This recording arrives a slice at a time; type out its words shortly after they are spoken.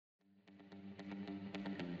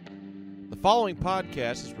following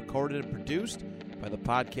podcast is recorded and produced by the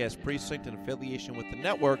Podcast Precinct in affiliation with the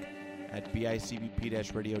network at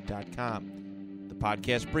bicbp-radio.com. The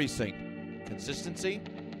Podcast Precinct. Consistency,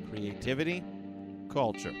 creativity,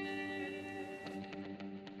 culture.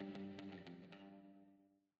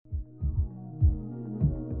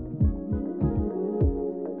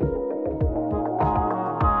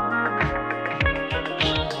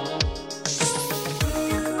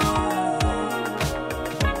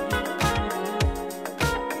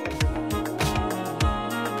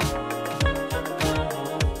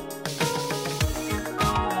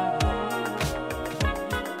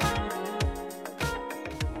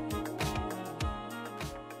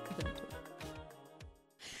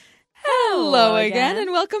 Hello again,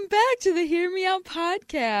 and welcome back to the Hear Me Out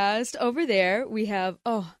podcast. Over there, we have,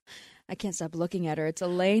 I can't stop looking at her. It's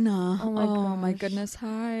Elena. Oh my goodness.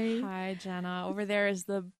 Hi. Hi, Jenna. Over there is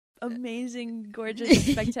the amazing,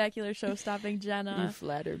 gorgeous, spectacular show-stopping Jenna. You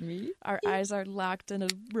flatter me. Our eyes are locked in a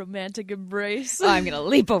romantic embrace. Oh, I'm going to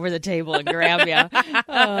leap over the table and grab you.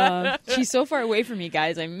 She's so far away from you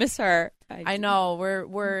guys. I miss her. I know.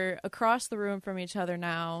 We're across the room from each other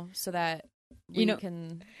now so that we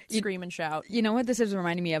can scream and shout. You know what this is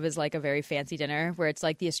reminding me of is like a very fancy dinner where it's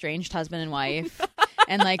like the estranged husband and wife.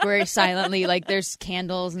 And like we're silently, like there's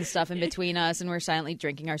candles and stuff in between us and we're silently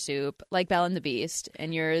drinking our soup. Like Belle and the Beast.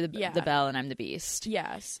 And you're the Belle and I'm the Beast.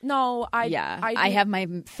 Yes. No, I have my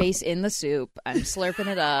face in the soup. I'm slurping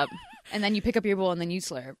it up. And then you pick up your bowl and then you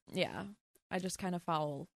slurp. Yeah. I just kind of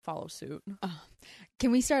follow suit.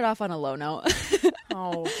 Can we start off on a low note?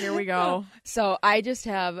 Oh, here we go. So I just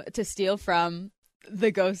have to steal from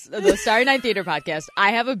the Starry Night Theater podcast.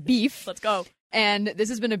 I have a beef. Let's go. And this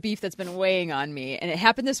has been a beef that's been weighing on me. And it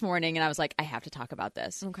happened this morning, and I was like, I have to talk about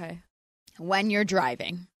this. Okay. When you're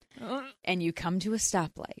driving and you come to a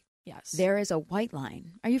stoplight, yes, there is a white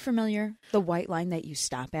line. Are you familiar? The white line that you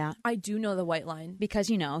stop at? I do know the white line.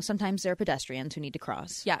 Because, sometimes there are pedestrians who need to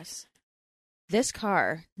cross. Yes. This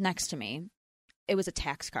car next to me, it was a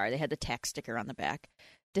tax car. They had the tax sticker on the back.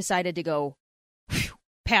 Decided to go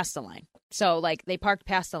past the line. So, like, they parked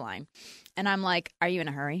past the line. And I'm like, are you in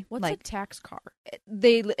a hurry? What's like, a tax car?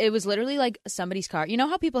 It was literally like somebody's car. You know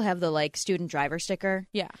how people have the, like, student driver sticker?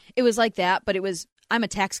 Yeah. It was like that, but it was, I'm a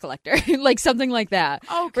tax collector. Like, something like that.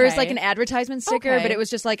 Okay. Where it's like an advertisement sticker, but it was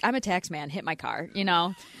just like, I'm a tax man, hit my car,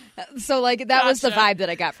 So, like, that was the vibe that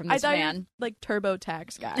I got from this man. You were, like,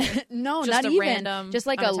 TurboTax guy. No, just not a even. Random, just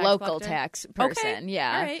like a local tax person. Okay.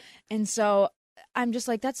 Yeah. All right. And so I'm just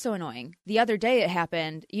like, that's so annoying. The other day it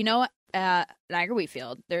happened, at Niagara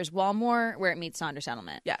Wheatfield, there's Walmore where it meets Saunders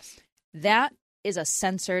Settlement. Yes. That is a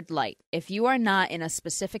censored light. If you are not in a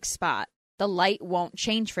specific spot, the light won't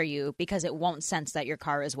change for you because it won't sense that your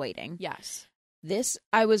car is waiting. Yes.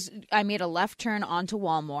 I made a left turn onto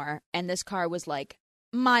Walmore, and this car was like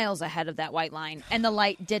miles ahead of that white line, and the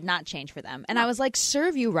light did not change for them. And I was like,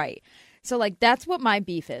 serve you right. So, like, that's what my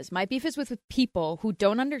beef is. My beef is with people who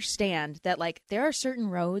don't understand that, like, there are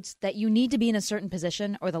certain roads that you need to be in a certain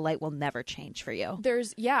position or the light will never change for you.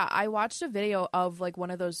 I watched a video of, like,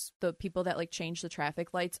 one of the people that, like, change the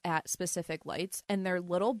traffic lights at specific lights, and they're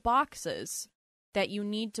little boxes that you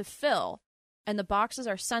need to fill, and the boxes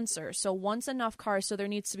are sensors. So once enough cars, so there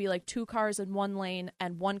needs to be, like, 2 cars in one lane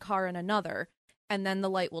and 1 car in another, and then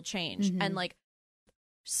the light will change. Mm-hmm. And, like,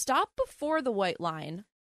 stop before the white line.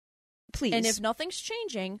 Please. And if nothing's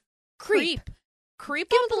changing, creep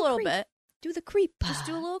up a little bit. Do the creep. Just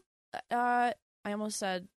do a little, I almost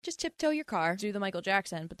said, just tiptoe your car. do the Michael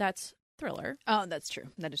Jackson, but that's Thriller. Oh, that's true.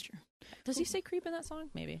 That is true. Does he say creep in that song?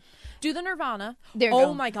 Maybe. Do the Nirvana. There you go. go.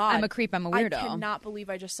 Oh my God. I'm a creep. I'm a weirdo. I cannot believe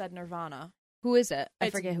I just said Nirvana. Who is it? I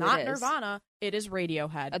It's forget who not it is. Nirvana. It is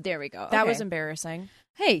Radiohead. There we go. That Okay. was embarrassing.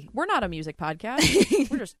 Hey, We're not a music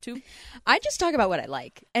podcast. We're just two. I just talk about what I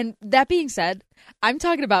like. And that being said, I'm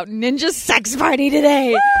talking about Ninja Sex Party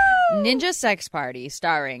today. Woo! Ninja Sex Party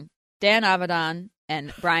starring Dan Avidan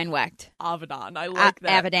and Brian Wecht. Avidan. I like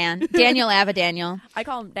that. Avidan. Daniel Avidaniel. I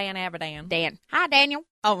call him Dan Avidan. Dan. Hi, Daniel.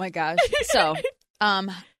 Oh, my gosh. So,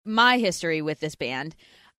 my history with this band,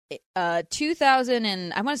 2000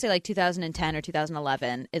 and I want to say like 2010 or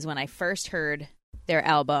 2011 is when I first heard their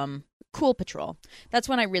album Cool Patrol. That's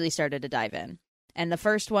when I really started to dive in. And the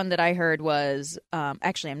first one that I heard was,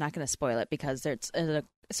 actually, I'm not going to spoil it because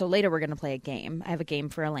so later we're going to play a game. I have a game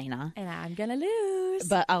for Elena. And I'm going to lose.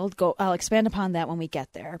 But I'll expand upon that when we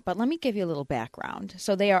get there. But let me give you a little background.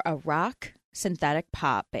 So they are a rock synthetic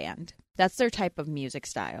pop band. That's their type of music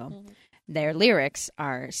style. Mm-hmm. Their lyrics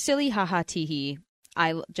are silly, haha, teehee.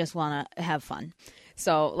 I just want to have fun.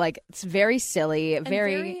 So, like, it's very silly,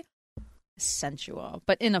 very sensual,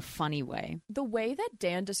 but in a funny way. The way that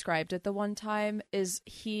Dan described it the one time is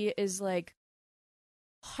he is like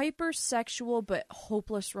hypersexual but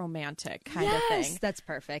hopeless romantic kind of thing. That's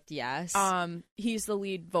perfect. Yes. He's the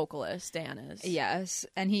lead vocalist, Dan is. Yes,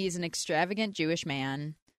 and he's an extravagant Jewish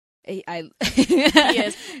man. He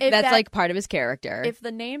is. That's like part of his character. If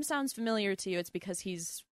the name sounds familiar to you, it's because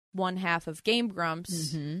he's one half of Game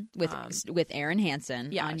Grumps with Aaron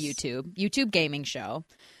Hansen yes. on YouTube gaming show.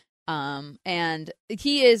 And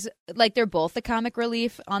he is like, they're both the comic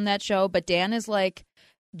relief on that show, but Dan is like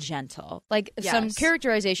gentle. Like yes. some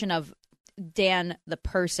characterization of Dan the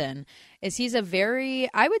person is he's a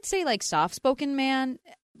very, I would say, like soft-spoken man.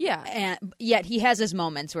 Yeah. And yet he has his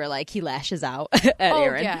moments where like he lashes out at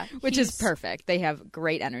Aaron, yeah. which is perfect. They have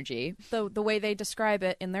great energy. The way they describe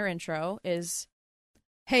it in their intro is,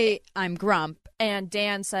 "Hey, I'm Grump." And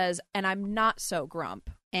Dan says, "And I'm not so Grump."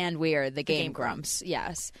 And we're the Game Grumps.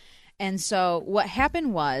 Yes. And so what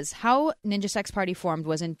happened was, how Ninja Sex Party formed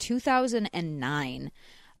was in 2009.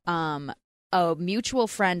 A mutual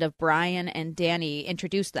friend of Brian and Danny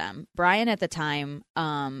introduced them. Brian at the time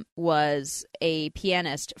was a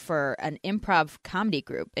pianist for an improv comedy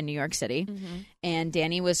group in New York City. Mm-hmm. And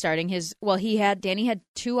Danny was starting Danny had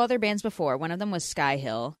two other bands before. One of them was Sky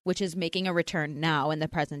Hill, which is making a return now in the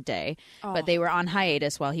present day. Oh. But they were on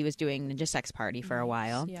hiatus while he was doing Ninja Sex Party for a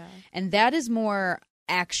while. Yeah. And that is more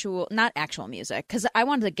not actual music, because I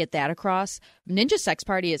wanted to get that across. Ninja Sex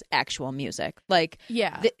Party is actual music. Like,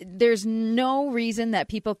 yeah, there's no reason that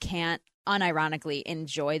people can't unironically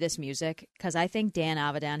enjoy this music, because I think Dan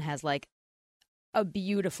Avidan has like a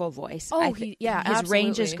beautiful voice. Oh, his absolutely.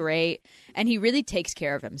 range is great, and he really takes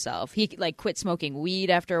care of himself. He like quit smoking weed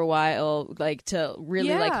after a while, like to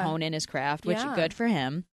really like hone in his craft, which good for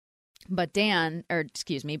him. But Brian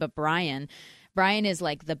is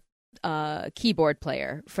like the keyboard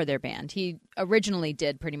player for their band. He originally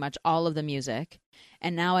did pretty much all of the music,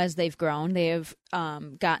 and now as they've grown, they have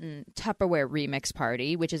gotten Tupperware Remix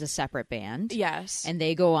Party, which is a separate band. Yes. And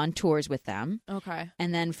they go on tours with them. Okay.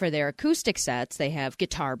 And then for their acoustic sets, they have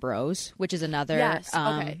Guitar Bros, which is another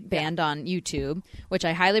band on YouTube, which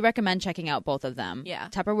I highly recommend checking out, both of them. Yeah.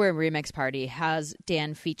 Tupperware Remix Party has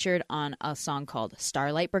Dan featured on a song called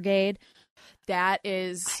Starlight Brigade. That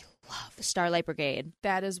is... love Starlight Brigade.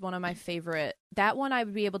 That is one of my favorite. That one I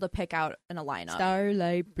would be able to pick out in a lineup.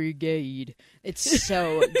 Starlight Brigade. It's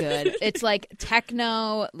so good. It's like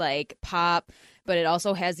techno, like pop, but it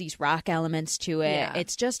also has these rock elements to it. Yeah.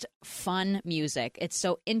 It's just fun music. It's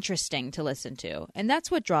so interesting to listen to. And that's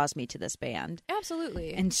what draws me to this band.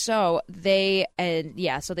 Absolutely. And so they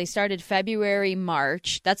started February,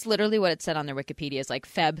 March. That's literally what it said on their Wikipedia, is like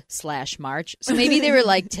Feb/March. So maybe they were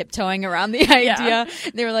like tiptoeing around the idea. Yeah.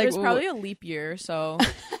 They were like, there's probably a leap year, so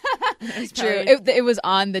it's true. It was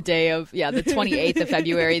on the day of the 28th of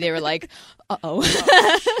February. They were like, oh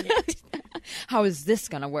how is this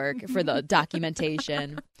gonna work for the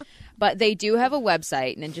documentation? But they do have a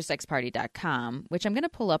website, ninjasexparty.com, which I'm gonna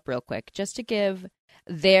pull up real quick just to give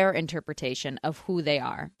their interpretation of who they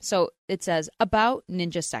are. So it says about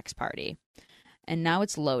Ninja Sex Party, and now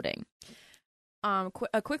it's loading. A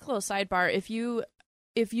quick little sidebar: if you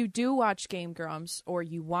do watch Game Grumps, or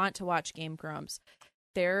you want to watch Game Grumps,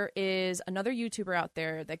 there is another YouTuber out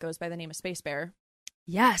there that goes by the name of Space Bear.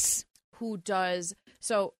 Yes. Who does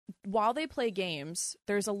so while they play games,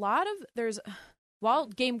 while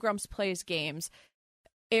Game Grumps plays games,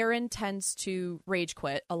 Aaron tends to rage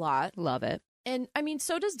quit a lot. Love it. And I mean,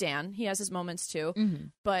 so does Dan. He has his moments too. Mm-hmm.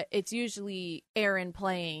 But it's usually Aaron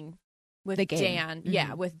playing with the game. Dan. Mm-hmm.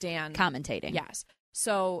 Yeah, with Dan commentating. Yes.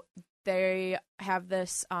 So they have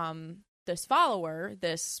this follower,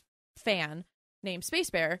 this fan named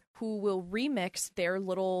Space Bear, who will remix their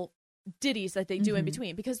little ditties that they do in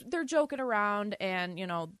between, because they're joking around, and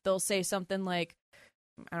they'll say something like,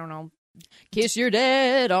 I don't know, kiss your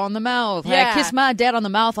dad on the mouth. Yeah. I kiss my dad on the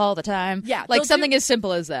mouth all the time. Yeah, like something as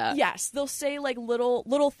simple as that. Yes, they'll say like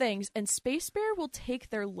little things, and Space Bear will take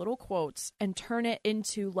their little quotes and turn it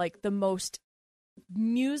into like the most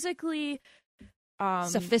musically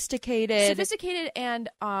sophisticated and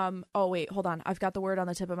oh wait, hold on, I've got the word on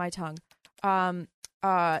the tip of my tongue.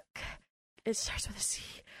 It starts with a C.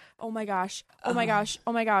 Oh my gosh.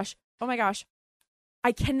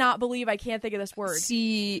 I cannot believe I can't think of this word.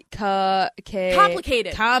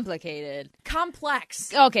 Complicated.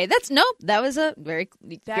 Complex. Okay, that was a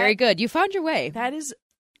very good. You found your way. That is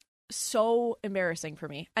so embarrassing for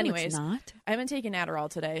me. Anyways, it's not. I haven't taken Adderall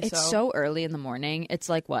today. It's so early in the morning. It's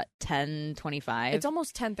like what, 10:25? It's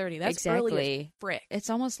almost 10:30. That's exactly. Early as frick.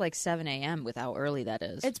 It's almost like 7 a.m. with how early that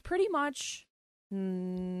is. It's pretty much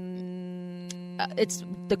It's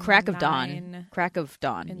the crack of 9 dawn. Crack of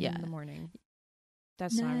dawn. in Yeah. the morning.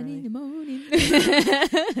 That's not 9 really. in the morning.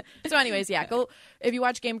 So anyways, yeah, go if you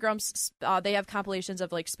watch Game Grumps, they have compilations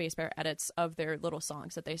of like Space Bear edits of their little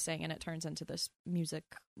songs that they sing, and it turns into this music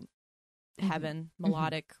heaven,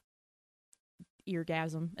 melodic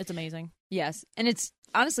eargasm. It's amazing. Yes, and it's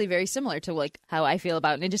honestly very similar to like how I feel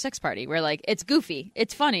about Ninja Sex Party, where like it's goofy,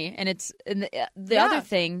 it's funny, and the other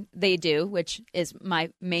thing they do, which is my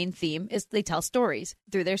main theme, is they tell stories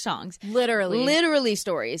through their songs. Literally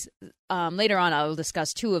stories. Later on, I'll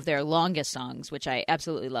discuss 2 of their longest songs, which I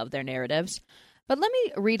absolutely love their narratives. But let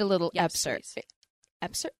me read a little excerpt.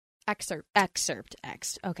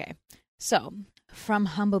 Okay. So, from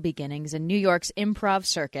humble beginnings in New York's improv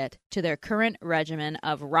circuit to their current regimen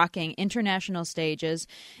of rocking international stages,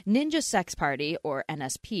 Ninja Sex Party, or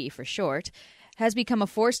NSP for short, has become a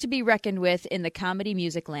force to be reckoned with in the comedy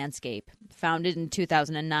music landscape. Founded in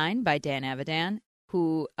 2009 by Dan Avidan,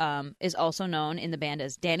 who is also known in the band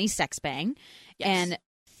as Danny Sexbang, and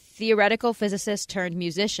theoretical physicist turned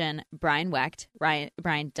musician Brian Wecht.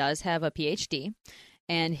 Brian does have a PhD.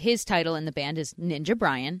 And his title in the band is Ninja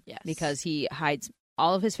Brian, because he hides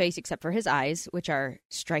all of his face except for his eyes, which are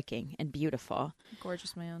striking and beautiful.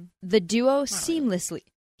 Gorgeous man. The duo seamlessly...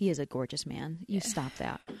 He is a gorgeous man. You stop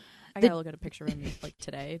that. I gotta look at a picture of him like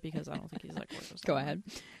today because I don't think he's that gorgeous. Go ahead.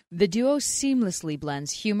 The duo seamlessly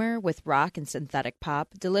blends humor with rock and synthetic pop,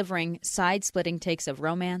 delivering side-splitting takes of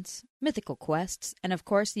romance, mythical quests, and of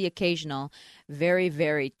course the occasional, very,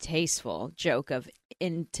 very tasteful joke of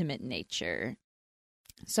intimate nature.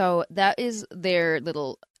 So that is their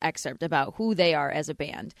little excerpt about who they are as a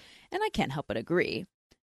band, and I can't help but agree.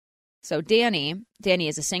 So Danny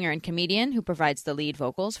is a singer and comedian who provides the lead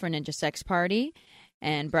vocals for Ninja Sex Party,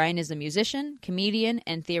 and Brian is a musician, comedian,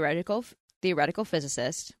 and theoretical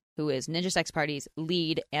physicist who is Ninja Sex Party's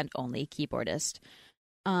lead and only keyboardist.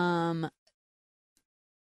 I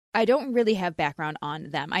don't really have background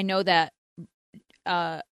on them. I know that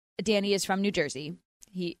Danny is from New Jersey.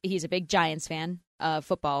 He's a big Giants fan.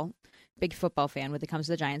 Big football fan when it comes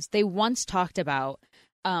to the Giants. They once talked about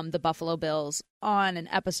the Buffalo Bills on an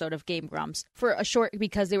episode of Game Grumps for a short,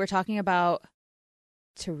 because they were talking about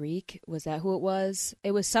Tariq. Was that who it was?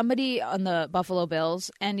 It was somebody on the Buffalo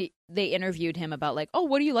Bills, and they interviewed him about like, oh,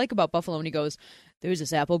 what do you like about Buffalo? And he goes, there's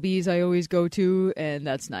this Applebee's I always go to, and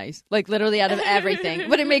that's nice. Like, literally out of everything.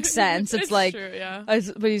 But it makes sense. It's like, true, yeah.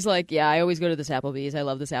 But he's like, yeah, I always go to this Applebee's. I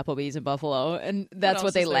love this Applebee's in Buffalo. And that's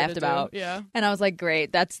what they laughed about. Yeah. And I was like,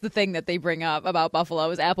 great. That's the thing that they bring up about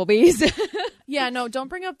Buffalo is Applebee's. Yeah, no, don't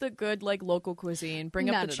bring up the good, like, local cuisine. Bring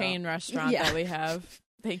up the chain restaurant that we have.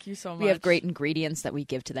 Thank you so much. We have great ingredients that we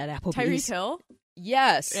give to that Applebee's. Tyreek Hill?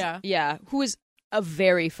 Yes. Yeah. Yeah. Who is a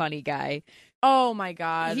very funny guy. Oh, my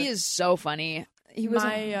God. He is so funny. He was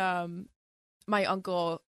my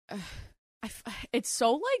uncle. It's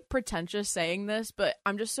so like pretentious saying this, but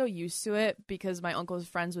I'm just so used to it because my uncle is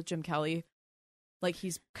friends with Jim Kelly. Like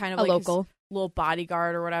he's kind of a like local his little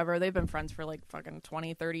bodyguard or whatever. They've been friends for like fucking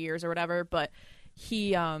 20, 30 years or whatever. But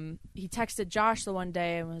he texted Josh the one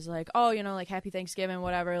day and was like, oh, you know, like happy Thanksgiving,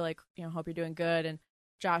 whatever. Like, you know, hope you're doing good. And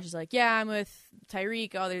Josh is like, yeah, I'm with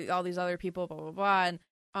Tyreek, all these other people, blah blah blah. And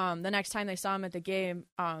the next time they saw him at the game,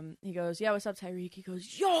 he goes, yeah, what's up, Tyreek? He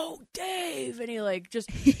goes, yo, Dave. And he just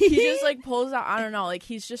like pulls out, I don't know, like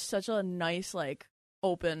he's just such a nice, like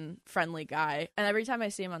open, friendly guy. And every time I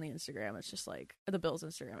see him on the Instagram, it's just like the Bills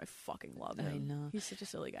Instagram, I fucking love him. I know. He's such a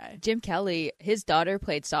silly guy. Jim Kelly, his daughter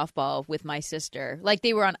played softball with my sister. Like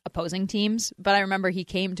they were on opposing teams, but I remember he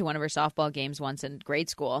came to one of her softball games once in grade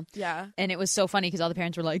school. Yeah. And it was so funny because all the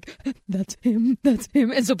parents were like, that's him.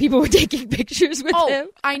 And so people were taking pictures with him.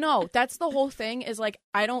 I know. That's the whole thing is like,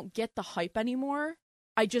 I don't get the hype anymore.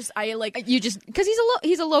 Because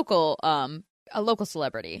he's a local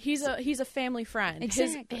celebrity. He's a family friend.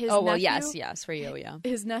 Exactly. His well, nephew, yes, for you, yeah.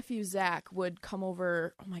 His nephew Zach would come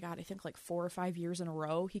over. Oh my God, I think like 4 or 5 years in a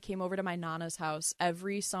row. He came over to my nana's house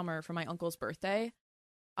every summer for my uncle's birthday.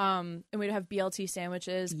 And we'd have BLT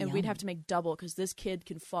sandwiches, and we'd have to make double because this kid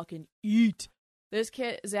can fucking eat. This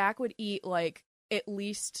kid Zach would eat like at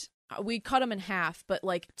least. We cut him in half, but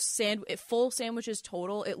like full sandwiches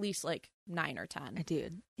total, at least like 9 or 10.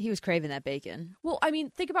 Dude, he was craving that bacon. Well, I mean,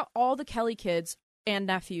 think about all the Kelly kids and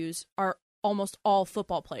nephews are almost all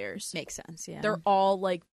football players. Makes sense, yeah. They're all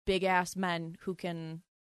like big ass men who can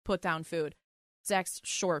put down food. Zach's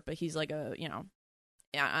short, but he's like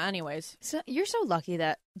yeah, anyways. So you're so lucky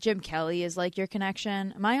that Jim Kelly is like your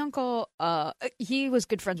connection. My uncle, he was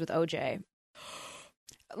good friends with OJ.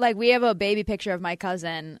 like we have a baby picture of my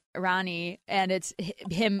cousin Ronnie, and it's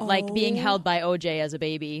him like being held by OJ as a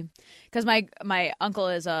baby, because my uncle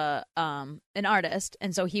is an artist,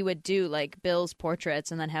 and so he would do like Bill's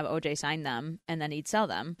portraits and then have OJ sign them, and then he'd sell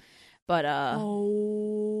them. But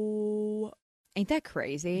ain't that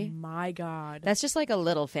crazy? My God, that's just like a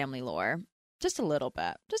little family lore, just a little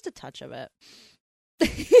bit, just a touch of it.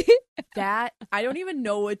 That I don't even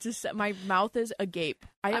know what to say. My mouth is agape.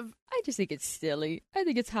 I just think it's silly. I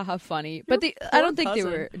think it's haha funny. But I don't think they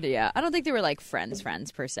were. Yeah, I don't think they were like friends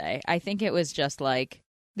per se. I think it was just like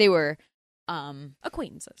they were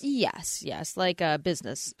acquaintances. Yes, like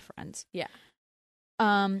business friends. Yeah.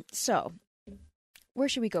 So where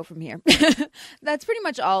should we go from here? That's pretty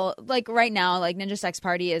much all. Like right now, like Ninja Sex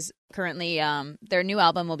Party is currently their new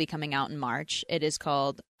album will be coming out in March. It is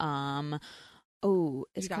called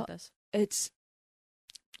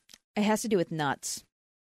it has to do with nuts.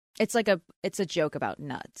 It's a joke about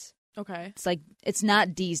nuts. Okay. It's like, it's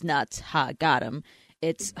not D's nuts. Ha, got him.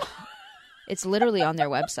 It's literally on their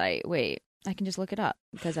website. Wait, I can just look it up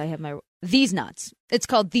because I have These Nuts. It's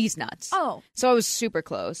called These Nuts. Oh. So I was super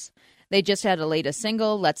close. They just had a latest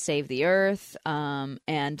single, Let's Save the Earth.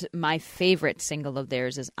 And my favorite single of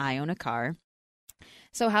theirs is I Own a Car.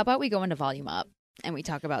 So how about we go into Volume Up and we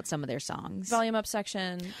talk about some of their songs? Volume Up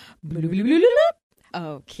section.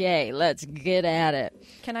 Okay, let's get at it.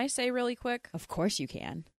 Can I say really quick? Of course you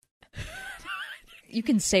can. You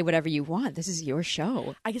can say whatever you want. This is your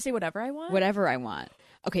show. I can say whatever I want? Whatever I want.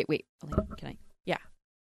 Okay, wait. Elena, can I? Yeah.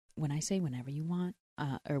 When I say whenever you want,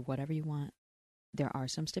 or whatever you want, there are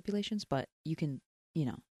some stipulations, but you can,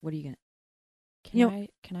 what are you going to...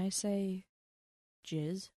 Can I say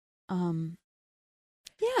jizz?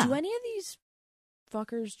 Yeah. Do any of these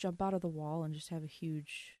fuckers jump out of the wall and just have a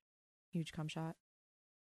huge cum shot?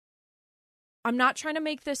 I'm not trying to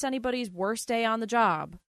make this anybody's worst day on the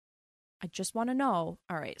job. I just want to know.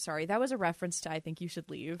 All right, sorry. That was a reference to I Think You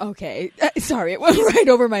Should Leave. Okay. Sorry, it went right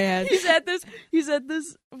over my head. He's at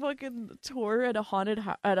this fucking tour at a haunted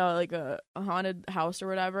house or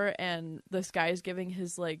whatever, and this guy's giving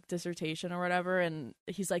his like dissertation or whatever, and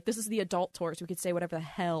he's like, this is the adult tour, so we could say whatever the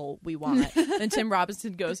hell we want. And Tim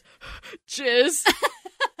Robinson goes, jizz.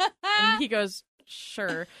 And he goes,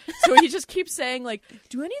 sure. So he just keeps saying like,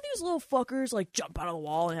 do any of these little fuckers like jump out of the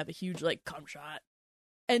wall and have a huge like cum shot?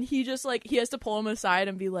 And he just like, he has to pull him aside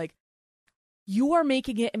and be like, you are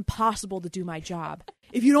making it impossible to do my job.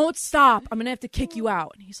 If you don't stop, I'm gonna have to kick you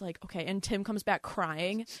out. And he's like, okay. And Tim comes back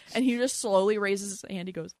crying, and he just slowly raises his hand.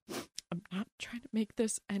 He goes, I'm not trying to make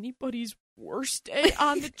this anybody's worst day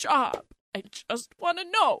on the job. I just want to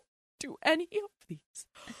know, do any of these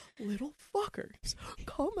little fuckers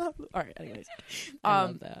come out? All right, anyways. I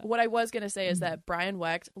love that. What I was going to say is that Brian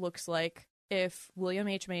Wecht looks like if William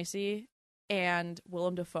H. Macy and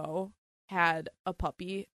Willem Dafoe had a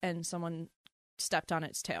puppy and someone stepped on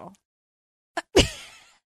its tail.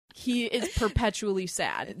 He is perpetually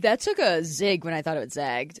sad. That took a zig when I thought it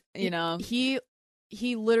zagged, He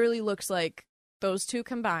literally looks like those two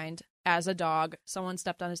combined as a dog. Someone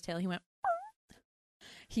stepped on his tail. He went...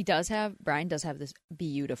 Brian does have this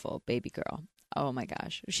beautiful baby girl. Oh my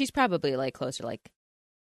gosh. She's probably like closer, like,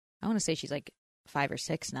 I want to say she's like 5 or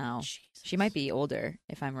 6 now. Jesus. She might be older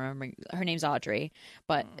if I'm remembering. Her name's Audrey,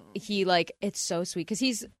 but he like, it's so sweet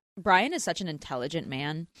because Brian is such an intelligent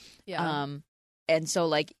man. Yeah. And so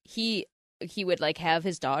like he would like have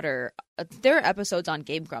his daughter. There are episodes on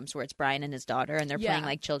Game Grumps where it's Brian and his daughter, and they're playing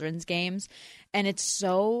like children's games, and it's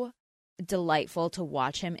so delightful to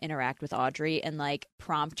watch him interact with Audrey and like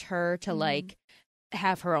prompt her to like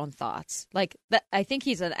have her own thoughts. Like that, I think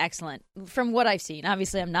he's an excellent, from what I've seen.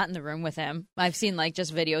 Obviously, I'm not in the room with him. I've seen like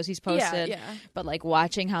just videos he's posted, but like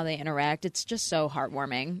watching how they interact, it's just so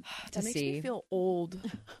heartwarming to see. That makes me feel old.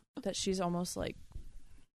 That she's almost like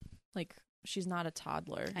she's not a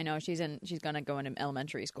toddler. I know she's gonna go into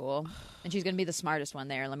elementary school, and she's gonna be the smartest one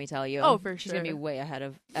there. Let me tell you. Oh, for sure. She's gonna be way ahead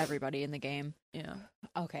of everybody in the game. Yeah.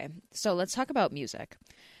 Okay, so let's talk about music.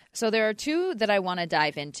 So there are 2 that I want to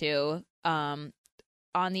dive into.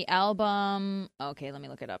 On the album, okay, let me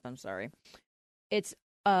look it up. I'm sorry. It's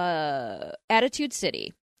Attitude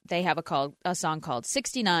City. They have a song called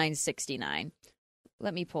 6969.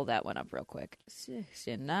 Let me pull that one up real quick.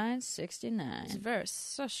 6969. It's very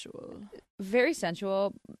sensual. Very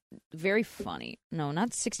sensual. Very funny. No,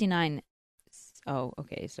 not 69. Oh,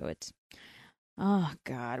 okay. So it's... Oh,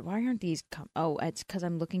 God. Why aren't these... it's because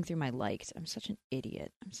I'm looking through my likes. I'm such an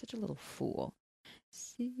idiot. I'm such a little fool.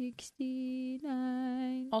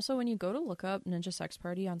 69. Also, when you go to look up Ninja Sex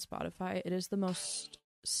Party on Spotify, it is the most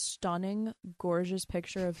stunning, gorgeous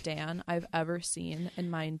picture of Dan I've ever seen in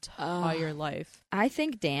my entire life. I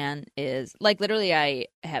think Dan is, like, literally, I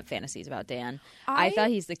have fantasies about Dan. I thought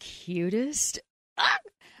he's the cutest.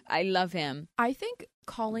 I love him. I think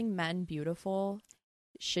calling men beautiful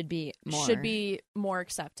should be more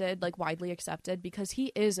accepted, like widely accepted, because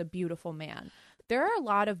he is a beautiful man. There are a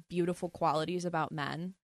lot of beautiful qualities about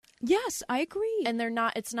men. Yes, I agree. And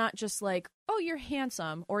it's not just like, oh, you're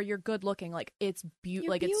handsome or you're good looking. Like, it's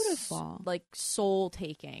beautiful. It's like soul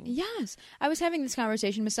taking. Yes. I was having this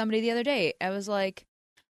conversation with somebody the other day. I was like,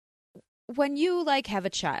 when you like have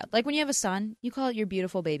a child, like when you have a son, you call it your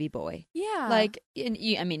beautiful baby boy. Yeah. Like,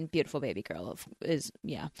 I mean, beautiful baby girl is,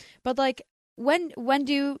 yeah. But like, when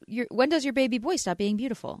does your baby boy stop being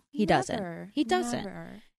beautiful? He doesn't. He doesn't.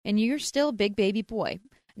 Never. And you're still a big baby boy.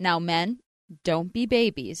 Now, men, don't be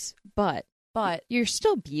babies, but you're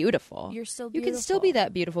still beautiful. You're still beautiful. You can still be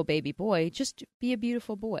that beautiful baby boy. Just be a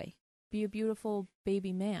beautiful boy. Be a beautiful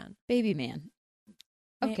baby man. Baby man.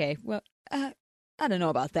 Okay, well, I don't know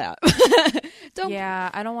about that.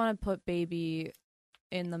 I don't want to put baby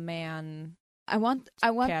in the man I want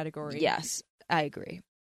category. Yes, I agree.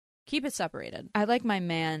 Keep it separated. I like my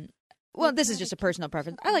man. Well, this is just a personal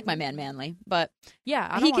preference. I like my man manly, but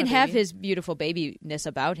yeah, he can have his beautiful babyness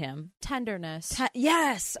about him. Tenderness.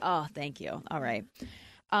 Yes. Oh, thank you. All right.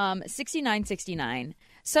 6969.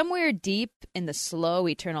 Somewhere deep in the slow,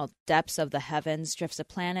 eternal depths of the heavens drifts a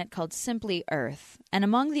planet called simply Earth. And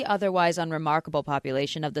among the otherwise unremarkable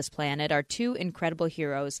population of this planet are two incredible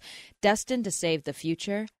heroes destined to save the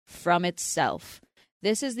future from itself.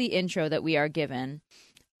 This is the intro that we are given.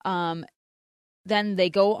 Then they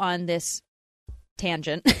go on this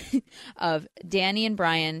tangent of Danny and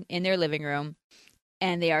Brian in their living room,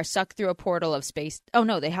 and they are sucked through a portal of space. Oh,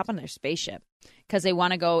 no, they hop on their spaceship because they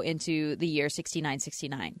want to go into the year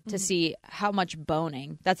 6969 to see how much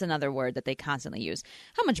boning, that's another word that they constantly use,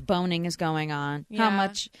 how much boning is going on, how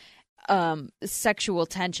much sexual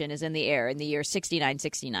tension is in the air in the year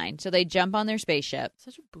 6969. So they jump on their spaceship.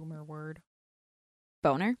 Such a boomer word.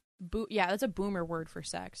 Boner? Yeah, that's a boomer word for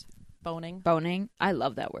sex. Boning. I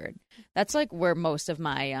love that word. That's like where most of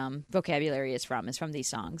my vocabulary is from these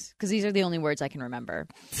songs, because these are the only words I can remember.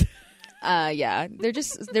 Yeah, they're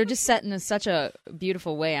just set in such a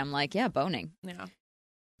beautiful way. I'm like, yeah, boning. Yeah.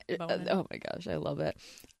 Oh my gosh, I love it.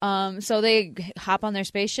 So they hop on their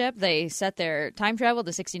spaceship. They set their time travel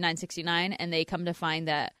to 6969, and they come to find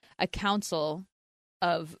that a council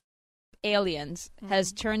of aliens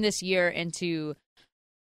has turned this year into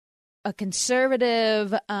a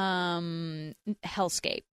conservative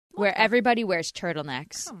hellscape where everybody wears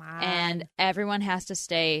turtlenecks and everyone has to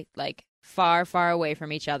stay like far, far away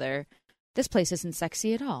from each other. This place isn't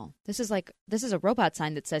sexy at all. This is a robot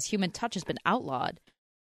sign that says human touch has been outlawed.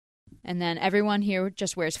 And then everyone here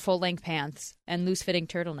just wears full-length pants and loose-fitting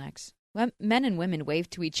turtlenecks. Men and women wave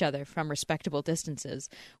to each other from respectable distances.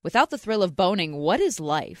 Without the thrill of boning, what is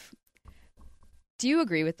life? Do you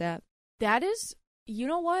agree with that? That is, you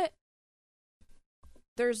know what?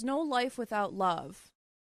 There's no life without love,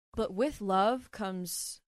 but with love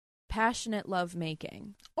comes passionate love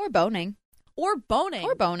making. Or boning. Or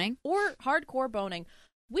boning. Or hardcore boning.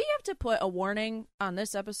 We have to put a warning on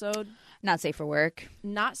this episode. Not safe for work.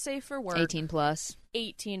 18 plus.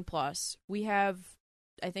 18 plus. We have,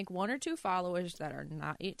 I think, 1 or 2 followers that are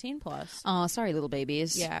not 18 plus. Oh, sorry, little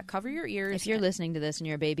babies. Yeah, cover your ears. If you're listening to this and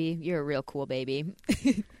you're a baby, you're a real cool baby.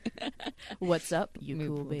 What's up, you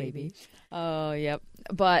cool baby? Oh, yep.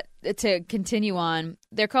 But to continue on,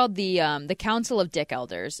 they're called the Council of Dick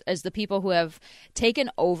Elders, as the people who have taken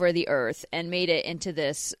over the earth and made it into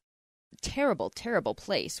this terrible, terrible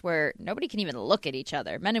place where nobody can even look at each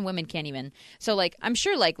other. Men and women can't even. So, like, I'm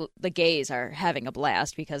sure, like, the gays are having a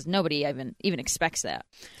blast because nobody even expects that.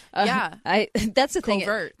 Yeah. That's the thing.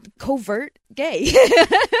 Covert gay.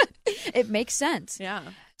 It makes sense. Yeah.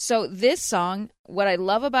 So this song, what I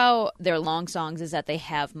love about their long songs is that they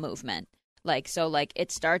have movement. Like, so, like,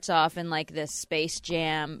 it starts off in, like, this Space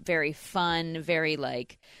Jam, very fun, very,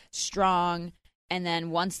 like, strong. And then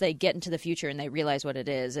once they get into the future and they realize what it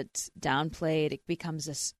is, it's downplayed. It becomes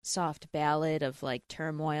this soft ballad of, like,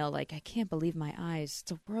 turmoil. Like, I can't believe my eyes.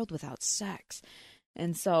 It's a world without sex.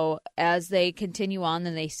 And so as they continue on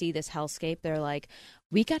and they see this hellscape, they're like,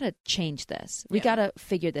 we got to change this. We got to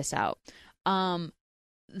figure this out.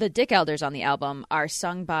 The Dick Elders on the album are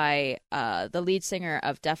sung by the lead singer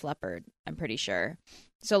of Def Leppard, I'm pretty sure.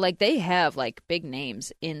 So, like, they have, like, big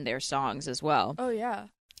names in their songs as well. Oh, yeah.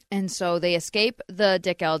 And so they escape the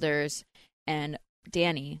Dick Elders, and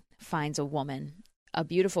Danny finds a woman, a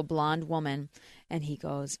beautiful blonde woman, and he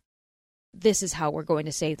goes, this is how we're going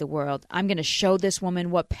to save the world. I'm going to show this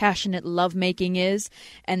woman what passionate lovemaking is,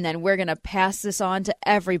 and then we're going to pass this on to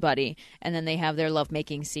everybody. And then they have their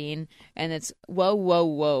lovemaking scene, and it's, whoa, whoa,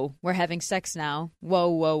 whoa, we're having sex now. Whoa,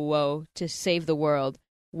 whoa, whoa, to save the world.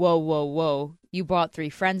 Whoa, whoa, whoa, you brought 3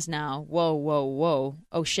 friends now. Whoa, whoa, whoa.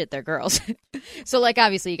 Oh, shit, they're girls. So, like,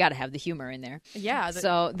 obviously, you got to have the humor in there. Yeah.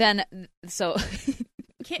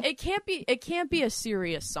 It can't be a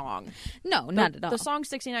serious song. No, not at all. The song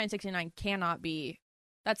 6969 cannot be.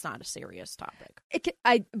 That's not a serious topic.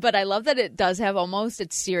 But I love that it does have almost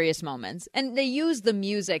its serious moments, and they use the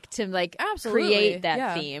music to like create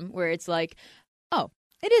that theme where it's like, oh,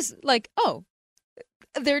 it is like, oh,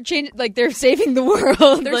 they're changing, like they're saving the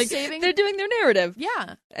world. They're doing their narrative.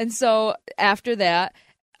 Yeah, and so after that,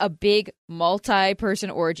 a big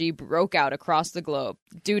multi-person orgy broke out across the globe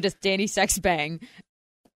due to Danny Sexbang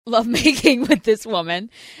lovemaking with this woman,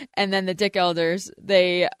 and then the Dick Elders,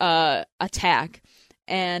 they attack,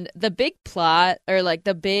 and the big plot, or like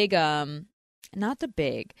the big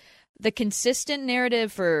the consistent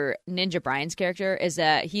narrative for Ninja Brian's character is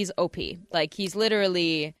that he's OP, like he's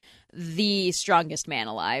literally the strongest man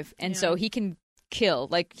alive, and so he can kill,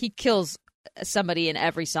 like he kills somebody in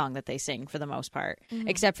every song that they sing for the most part,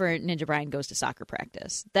 except for Ninja Brian goes to soccer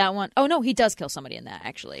practice. That one, oh no, he does kill somebody in that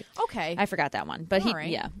actually. Okay, I forgot that one, but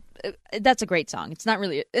right. That's a great song. It's not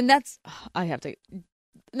really, and that's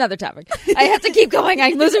another topic. I have to keep going.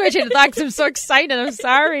 I'm losing my train of thought because I'm so excited. I'm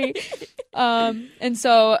sorry. And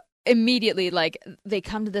so immediately, like, they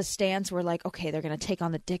come to this stance where, like, okay, they're going to take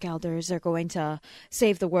on the Dick Elders. They're going to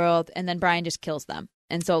save the world. And then Brian just kills them.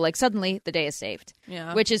 And so, like, suddenly the day is saved.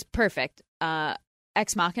 Yeah. Which is perfect.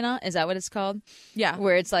 Ex Machina, is that what it's called? Yeah.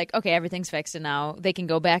 Where it's like, okay, everything's fixed, and now they can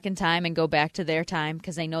go back in time and go back to their time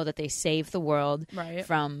because they know that they saved the world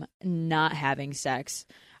from not having sex.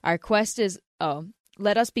 Our quest is,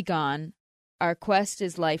 let us be gone. Our quest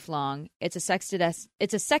is lifelong. It's a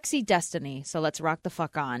sexy destiny, so let's rock the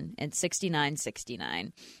fuck on. And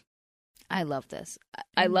 6969. I love this.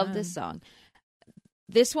 I love this song.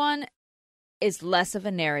 This one is less of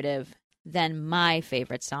a narrative than my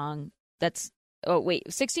favorite song.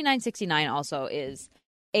 6969 also is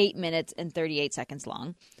 8 minutes and 38 seconds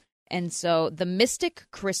long. And so the Mystic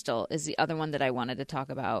Crystal is the other one that I wanted to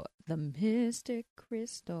talk about. The Mystic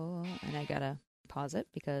Crystal. And I gotta pause it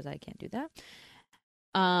because I can't do that.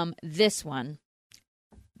 This one,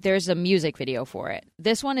 there's a music video for it.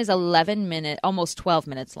 This one is 11 minutes, almost 12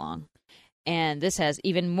 minutes long. And this has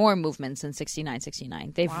even more movements than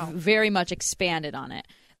 6969. They've very much expanded on it.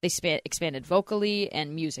 They expanded vocally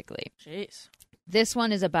and musically. Jeez. This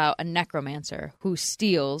one is about a necromancer who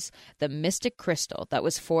steals the mystic crystal that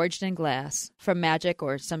was forged in glass from magic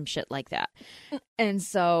or some shit like that. And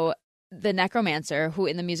so the necromancer, who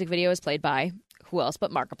in the music video is played by who else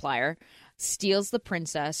but Markiplier, steals the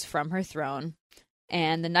princess from her throne.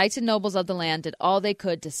 And the knights and nobles of the land did all they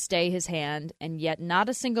could to stay his hand, and yet not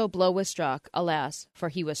a single blow was struck, alas, for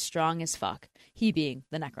he was strong as fuck, he being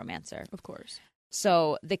the necromancer. Of course.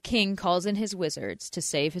 So the king calls in his wizards to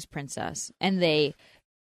save his princess, and they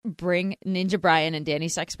bring Ninja Brian and Danny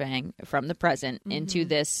Sexbang from the present into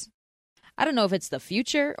this, I don't know if it's the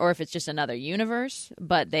future or if it's just another universe,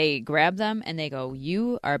 but they grab them and they go,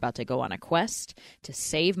 you are about to go on a quest to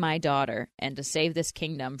save my daughter and to save this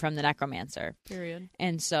kingdom from the necromancer. Period.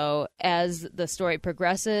 And so as the story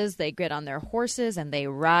progresses, they get on their horses and they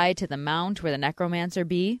ride to the mount where the necromancer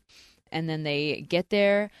be. And then they get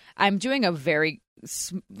there. I'm doing a very,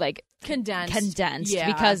 like, condensed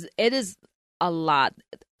because it is a lot.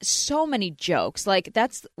 So many jokes. Like,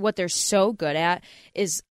 that's what they're so good at,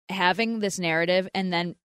 is having this narrative, and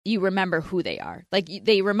then you remember who they are. Like,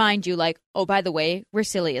 they remind you, like, oh, by the way, we're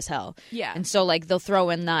silly as hell. Yeah. And so, like, they'll throw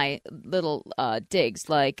in little digs,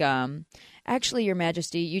 like, actually, Your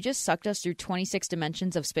Majesty, you just sucked us through 26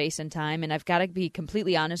 dimensions of space and time, and I've got to be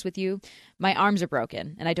completely honest with you. My arms are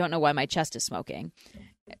broken, and I don't know why my chest is smoking.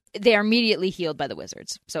 They are immediately healed by the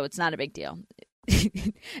wizards, so it's not a big deal.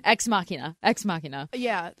 Ex Machina.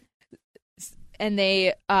 Yeah. And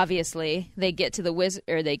they get to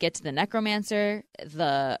the necromancer.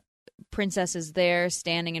 The princess is there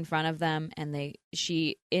standing in front of them, and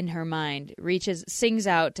she in her mind sings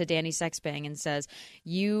out to Danny Sexbang and says,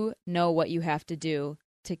 you know what you have to do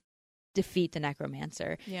to defeat the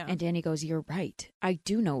necromancer. Yeah. And Danny goes, you're right. I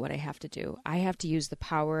do know what I have to do. I have to use the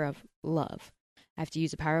power of love. And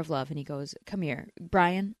he goes, come here,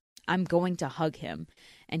 Brian, I'm going to hug him.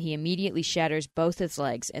 And he immediately shatters both his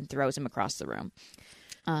legs and throws him across the room.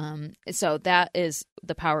 So that is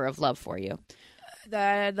the power of love for you.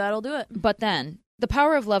 That'll do it. But then the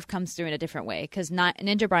power of love comes through in a different way, because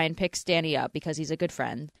Ninja Brian picks Danny up because he's a good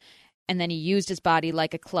friend. and then he used his body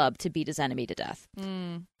like a club to beat his enemy to death.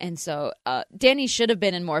 Mm. And so Danny should have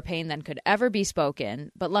been in more pain than could ever be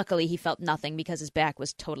spoken, but luckily he felt nothing because his back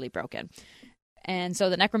was totally broken. And so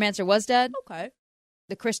the necromancer was dead. Okay.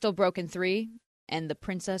 The crystal broke in 3, and the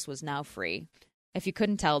princess was now free. If you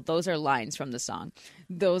couldn't tell, those are lines from the song.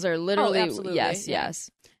 Those are literally, absolutely. yes, Yeah.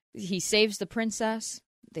 yes. He saves the princess.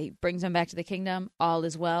 They brings them back to the kingdom. All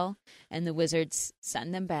is well, and the wizards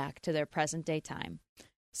send them back to their present day time.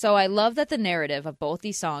 So I love that the narrative of both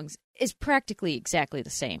these songs is practically exactly the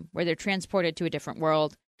same, where they're transported to a different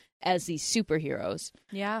world as these superheroes.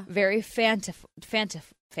 Yeah. Very fanciful.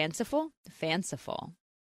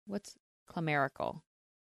 What's climerical?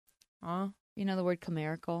 You know the word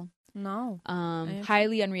climerical? No.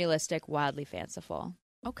 Highly unrealistic, wildly fanciful.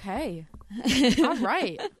 Okay. All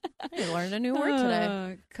right. I learned a new word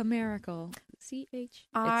today. Chimerical. CH.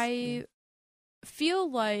 I feel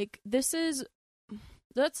like this is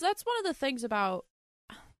that's one of the things about,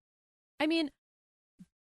 I mean,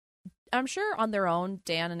 I'm sure on their own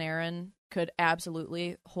Dan and Aaron could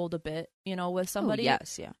absolutely hold a bit, with somebody. Oh,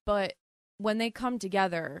 yes, yeah. But when they come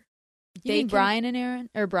together, you mean Brian and Aaron,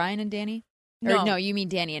 or Brian and Danny? No, or, no, you mean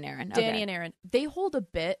Danny and Aaron. Danny and Aaron. They hold a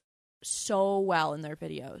bit so well in their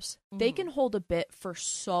videos. They can hold a bit for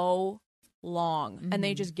so long, and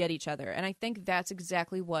they just get each other. And I think that's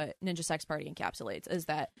exactly what Ninja Sex Party encapsulates, is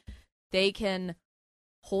that they can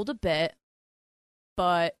hold a bit,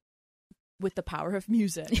 but with the power of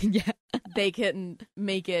music, yeah, they can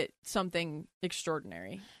make it something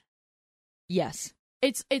extraordinary. Yes.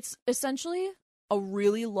 It's essentially a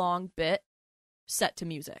really long bit set to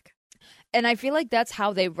music. And I feel like that's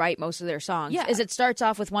how they write most of their songs. Yeah. Is it starts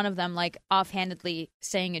off with one of them like offhandedly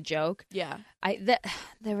saying a joke. Yeah.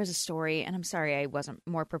 There was a story, and I'm sorry I wasn't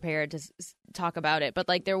more prepared to talk about it, but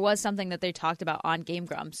like there was something that they talked about on Game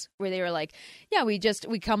Grumps where they were like, yeah, we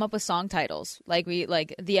come up with song titles, like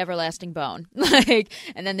The Everlasting Bone, like,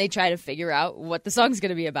 and then they try to figure out what the song's going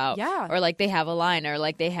to be about. Yeah. Or like they have a line, or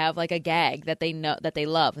like they have like a gag that they know that they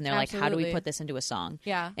love, and they're like, how do we put this into a song?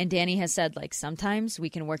 Yeah. And Danny has said like sometimes we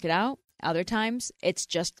can work it out. Other times, it's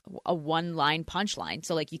just a one-line punchline.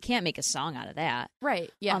 So, like, you can't make a song out of that.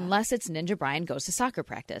 Right, yeah. Unless it's Ninja Brian Goes to Soccer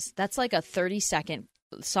Practice. That's like a 30-second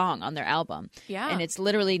song on their album. Yeah. And it's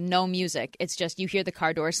literally no music. It's just you hear the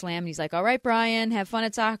car door slam, and he's like, all right, Brian, have fun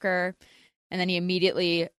at soccer. And then he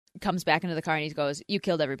immediately comes back into the car, and he goes, you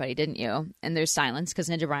killed everybody, didn't you? And there's silence because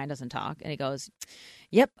Ninja Brian doesn't talk. And he goes,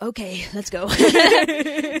 yep, okay, let's go. So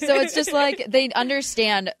it's just like they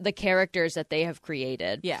understand the characters that they have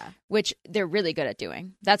created. Yeah. Which they're really good at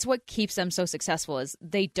doing. That's what keeps them so successful, is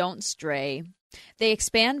they don't stray. They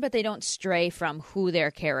expand, but they don't stray from who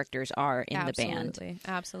their characters are in the band.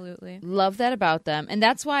 Absolutely. Love that about them. And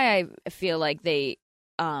that's why I feel like they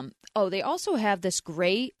they also have this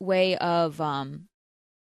great way of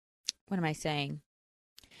what am I saying?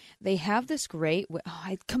 They have this great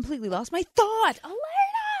I completely lost my thought. Elena!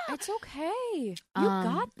 It's okay. You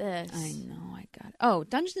got this. I know, I got it. Oh,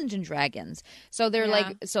 Dungeons and Dragons. So they're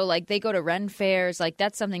Yeah. like they go to Ren fairs. Like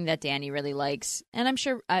that's something that Danny really likes. And I'm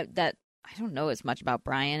sure that I don't know as much about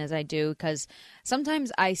Brian as I do, because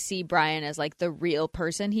sometimes I see Brian as like the real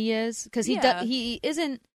person he is, because he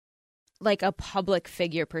isn't like a public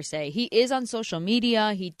figure per se. He is on social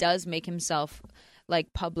media. He does make himself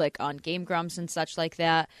like public on Game Grumps and such like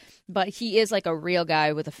that, but he is like a real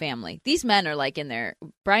guy with a family. These men are like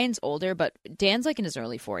Brian's older, but Dan's like in his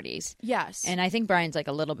early 40s. Yes. And I think Brian's like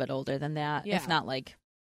a little bit older than that, Yeah. if not like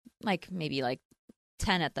maybe like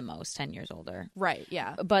 10 at the most, 10 years older. Right,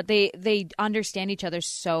 yeah. But they understand each other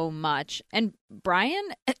so much. And Brian,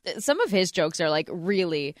 some of his jokes are like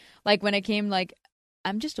really, like when it came like,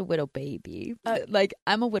 I'm just a widow baby. Like,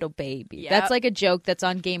 I'm a widow baby. Yep. That's like a joke that's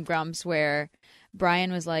on Game Grumps where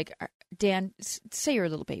Brian was like, Dan, say you're a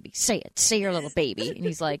little baby. Say it. Say you're a little baby. And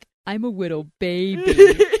he's like, I'm a widow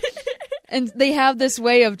baby. And they have this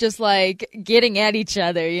way of just like getting at each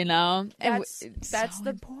other, you know? That's so the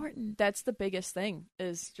important. That's the biggest thing,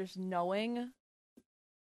 is just knowing.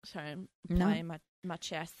 Sorry, I'm applying my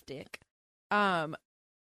chapstick.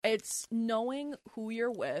 It's knowing who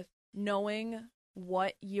you're with, knowing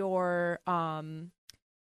what your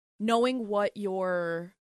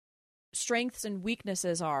strengths and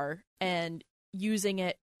weaknesses are, and using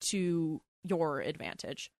it to your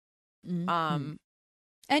advantage. Mm-hmm.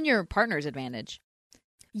 And your partner's advantage.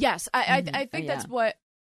 Yes, I think Yeah. that's what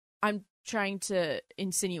I'm trying to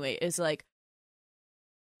insinuate, is like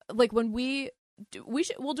when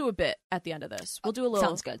we'll do a bit at the end of this. We'll do a little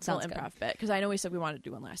Sounds good. Sounds improv bit, because I know we said we wanted to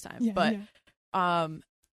do one last time. Yeah, but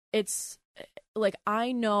it's like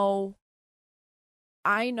I know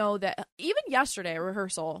I know that even yesterday at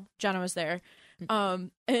rehearsal, Jenna was there.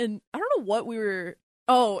 And I don't know what we were.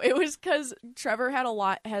 Oh, it was because Trevor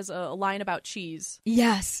has a line about cheese.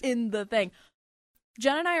 Yes. In the thing.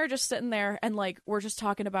 Jen and I are just sitting there and like we're just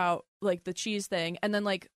talking about like the cheese thing, and then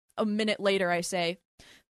like a minute later I say,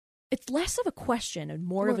 it's less of a question and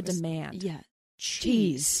more of a demand. Yeah.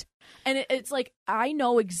 Cheese. And it's like I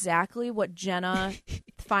know exactly what Jenna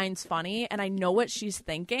finds funny, and I know what she's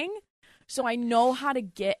thinking. So I know how to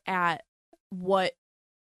get at what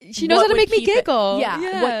she knows how to make me giggle.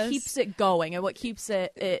 What keeps it going and what keeps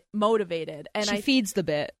it motivated. And she feeds the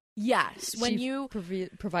bit. Yes, when she you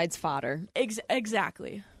provides fodder.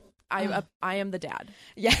 Exactly. I am the dad.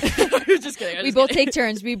 Yeah, just kidding. We both take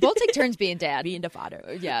turns. We both take turns being dad. Being the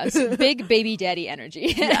fodder. Yes, big baby daddy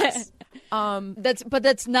energy. Yes.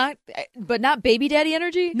 That's not baby daddy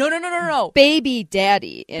energy. No. Baby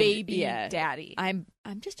daddy. Daddy.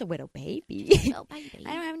 I'm just a little baby. Little baby.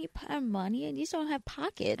 I don't have any money, and you don't have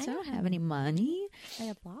pockets. I don't have any money. I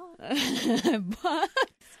have blocks.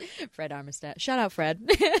 Fred Armistead. Shout out, Fred.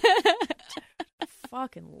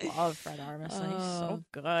 Fucking love Fred Armisen. He's so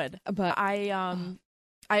good. But I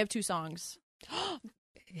have 2 songs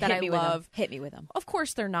that I love. Hit me with them. Of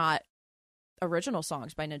course, they're not original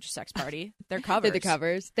songs by Ninja Sex Party. They're covers. They're the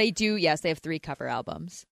covers. They do. Yes, they have 3 cover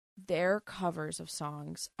albums. Their covers of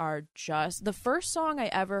songs are just the first song I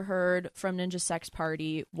ever heard from Ninja Sex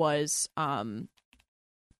Party was fucking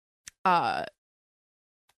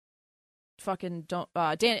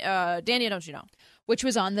Danny, don't you know? Which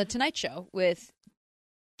was on the Tonight Show with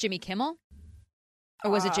Jimmy Kimmel,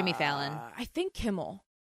 or was it Jimmy Fallon? I think Kimmel.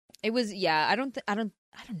 It was. Yeah, I don't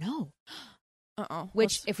know.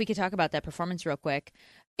 Which, if we could talk about that performance real quick,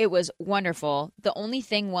 it was wonderful. The only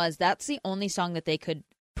thing was that's the only song that they could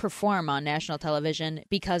perform on national television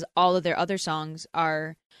because all of their other songs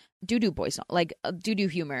are doo-doo boy song, like doo-doo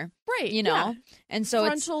humor. Right. You know? Yeah. And so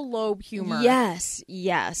frontal lobe humor. Yes.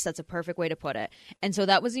 That's a perfect way to put it. And so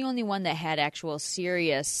that was the only one that had actual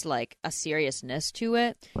serious, like a seriousness to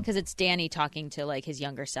it, because it's Danny talking to like his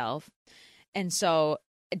younger self. And so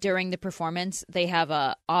during the performance, they have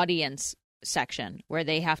a audience section where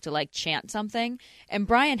they have to like chant something. And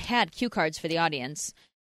Brian had cue cards for the audience.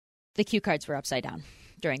 The cue cards were upside down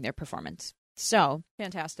during their performance. So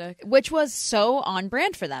fantastic. Which was so on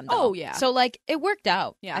brand for them, though. Oh, yeah. So, like, it worked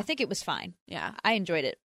out. Yeah. I think it was fine. Yeah. I enjoyed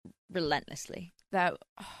it relentlessly.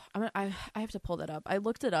 I have to pull that up. I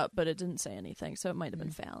looked it up, but it didn't say anything, so it might have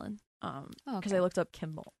been Fallon. Because I looked up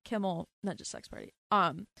Kimmel, not just Sex Party.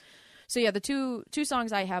 So yeah, the two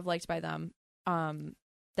songs I have liked by them,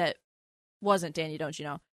 that wasn't Danny, Don't You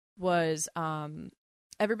Know, was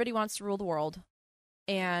Everybody Wants to Rule the World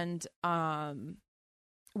and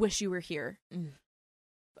Wish You Were Here.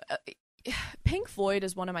 Pink Floyd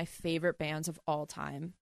is one of my favorite bands of all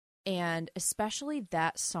time, and especially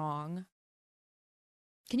that song.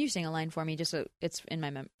 Can you sing a line for me just so it's in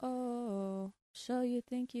my memory? Oh, so you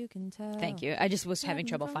think you can tell. Thank you. I just was having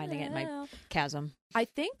trouble finding it in my chasm. I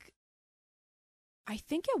think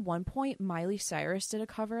at one point Miley Cyrus did a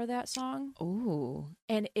cover of that song. Ooh.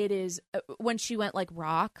 And it is when she went like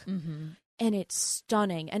rock. Mm-hmm. And it's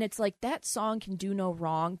stunning. And it's like that song can do no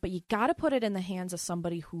wrong, but you got to put it in the hands of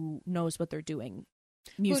somebody who knows what they're doing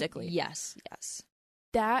musically. Yes.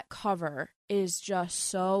 That cover is just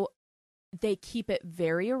so, they keep it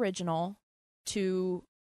very original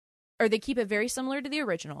they keep it very similar to the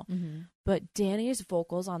original. Mm-hmm. But Danny's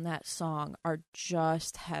vocals on that song are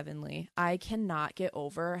just heavenly. I cannot get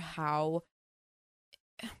over how,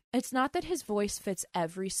 it's not that his voice fits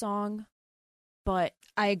every song, but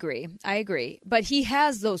I agree. But he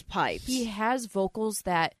has those pipes. He has vocals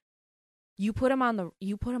that you put him on the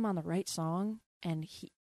right song, and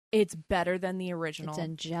it's better than the original. It's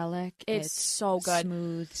angelic. It's so good,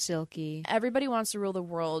 smooth, silky. Everybody Wants to Rule the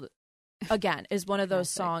World, again, is one of those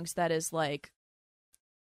songs that is like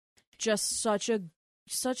just such a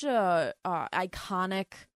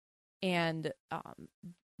iconic and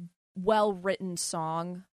well written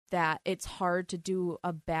song that it's hard to do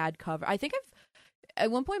a bad cover. I think at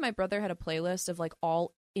one point my brother had a playlist of like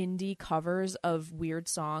all indie covers of weird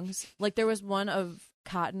songs. Like there was one of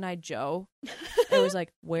Cotton Eye Joe. It was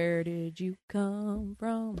like, where did you come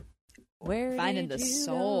from? Where Finding did the you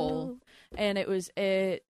soul. go? And it was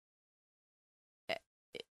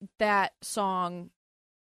that song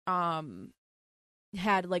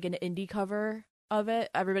had like an indie cover of it.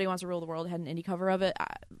 Everybody Wants to Rule the World had an indie cover of it.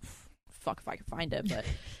 Fuck if I can find it, but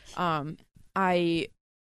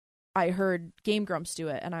I heard Game Grumps do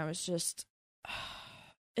it, and I was just,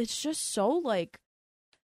 it's just so like,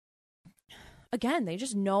 again, they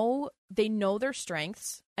know their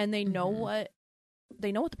strengths, and they know what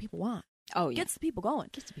they know what the people want. Oh, yeah. Gets the people going.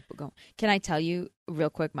 Gets the people going. Can I tell you real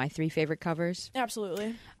quick my 3 favorite covers?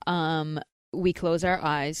 Absolutely. We Close Our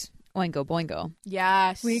Eyes. Oingo Boingo.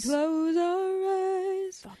 Yes. We close our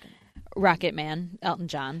eyes. Fucking Rocket Man, Elton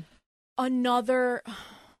John. another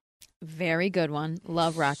Very good one.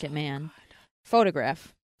 Love Rocket Man. God.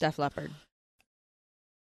 Photograph, Def Leppard.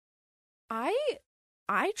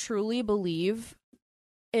 I truly believe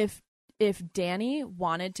if Danny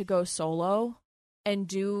wanted to go solo and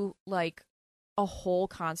do like a whole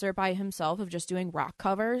concert by himself of just doing rock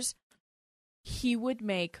covers, he would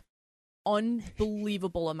make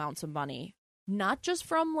unbelievable amounts of money. Not just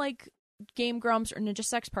from like Game Grumps or Ninja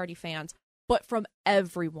Sex Party fans, but from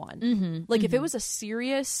everyone. Mm-hmm, like if it was a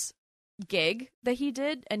serious gig that he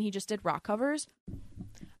did and he just did rock covers,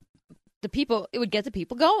 it would get the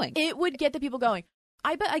people going. It would get the people going.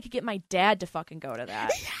 I bet I could get my dad to fucking go to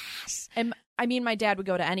that. Yes. And I mean, my dad would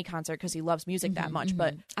go to any concert because he loves music that much,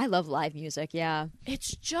 but I love live music, yeah.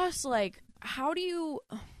 It's just like, how do you...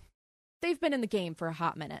 They've been in the game for a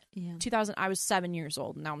hot minute. Yeah. 2000, I was 7 years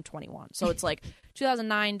old, and now I'm 21. So it's like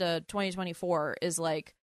 2009 to 2024 is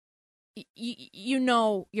like, you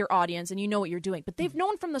know your audience and you know what you're doing, but they've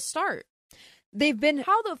known from the start. They've been...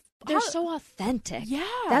 They're how, so authentic. Yeah.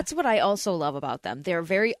 That's what I also love about them. They're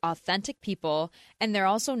very authentic people, and they're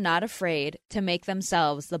also not afraid to make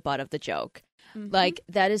themselves the butt of the joke. Mm-hmm. Like,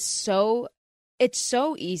 that is so... It's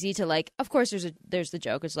so easy to, like, of course there's the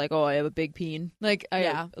joke. It's like, oh, I have a big peen. Like, I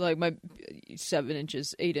have, like, my 7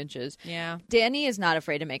 inches, 8 inches. Yeah. Danny is not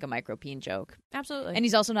afraid to make a micro peen joke. Absolutely. And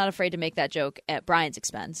he's also not afraid to make that joke at Brian's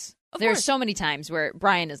expense. There's so many times where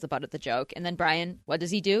Brian is the butt of the joke, and then Brian, what does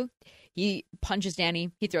he do? He punches Danny.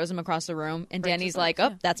 He throws him across the room, and Danny's like,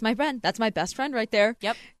 "Oh, that's my friend. That's my best friend right there."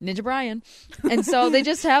 Yep, Ninja Brian. And so they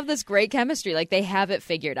just have this great chemistry. Like, they have it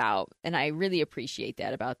figured out, and I really appreciate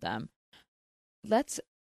that about them.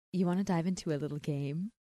 You want to dive into a little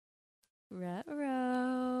game?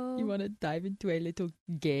 Ruh-roh. You want to dive into a little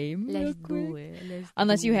game? Let's do it.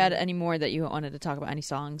 Unless you had any more that you wanted to talk about, any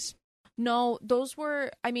songs. No, those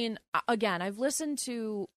were, I mean, again, I've listened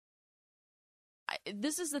to,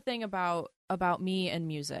 this is the thing about me and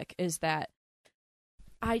music, is that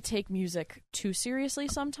I take music too seriously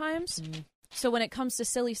sometimes. So when it comes to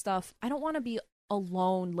silly stuff, I don't want to be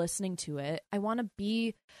alone listening to it. I want to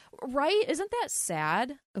be, right? Isn't that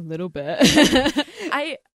sad? A little bit.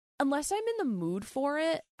 Unless I'm in the mood for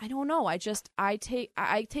it, I don't know. I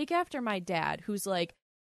take after my dad, who's like,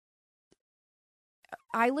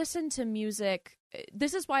 I listen to music.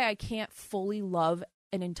 This is why I can't fully love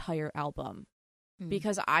an entire album,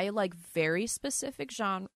 because I like very specific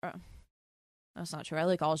genre. That's not true. I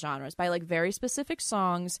like all genres, but I like very specific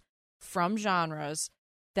songs from genres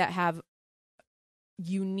that have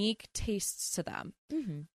unique tastes to them.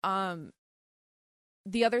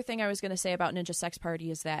 The other thing I was going to say about Ninja Sex Party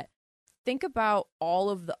is that think about all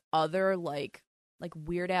of the other like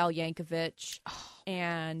Weird Al Yankovic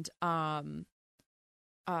and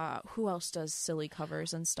who else does silly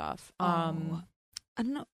covers and stuff? I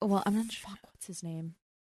don't know. Well, I'm not sure. Fuck, what's his name?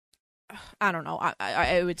 I don't know.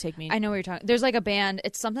 It would take me. I know what you're talking. There's like a band.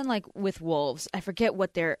 It's something like with wolves. I forget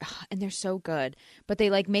what they're, and they're so good. But they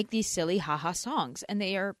like make these silly haha songs, and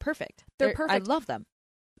they are perfect. They're perfect. I love them.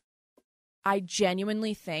 I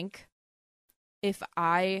genuinely think if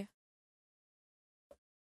I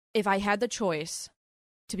had the choice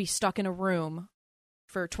to be stuck in a room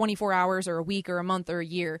for 24 hours or a week or a month or a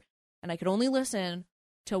year, and I could only listen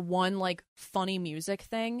to one like funny music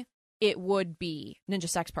thing, it would be Ninja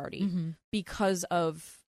Sex Party, because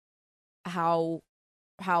of how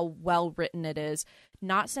well written it is.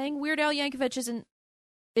 Not saying Weird Al Yankovic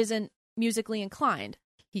isn't musically inclined.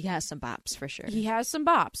 He has some bops for sure. He has some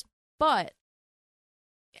bops, but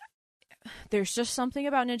there's just something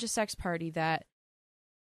about Ninja Sex Party that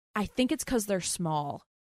I think it's because they're small.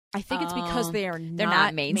 I think it's because they're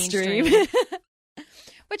not mainstream.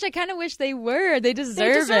 Which I kind of wish they were. They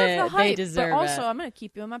deserve it. The hype, they deserve it. But also, I'm going to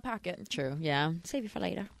keep you in my pocket. True, yeah. Save you for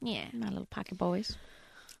later. Yeah. My little pocket boys.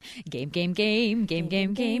 Game.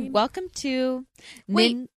 Welcome to...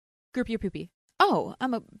 Wait. Groupie or poopy? Oh,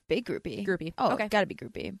 I'm a big groupie. Groupie. Oh, okay. Gotta be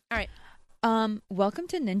groupie. All right. Welcome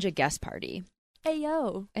to Ninja Guest Party. Hey,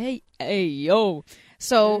 yo. Hey, yo.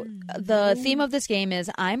 So, the theme of this game is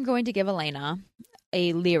I'm going to give Elena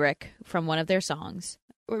a lyric from one of their songs.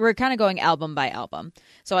 We're kind of going album by album.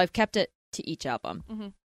 So I've kept it to each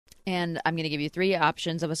album. And I'm going to give you 3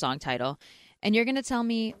 options of a song title. And you're going to tell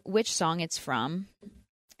me which song it's from.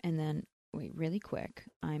 And then, wait, really quick.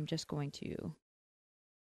 I'm just going to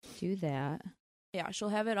do that. Yeah, she'll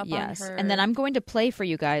have it up on her. And then I'm going to play for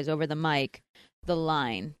you guys over the mic the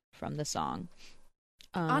line from the song.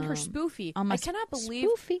 on her spoofy. On my I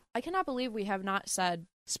cannot believe we have not said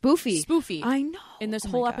spoofy. I know. In this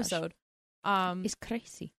whole episode. It's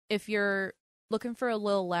crazy. If you're looking for a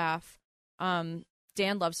little laugh, Dan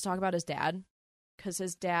loves to talk about his dad because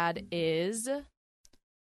his dad is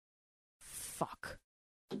fuck.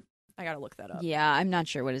 I gotta look that up. Yeah, I'm not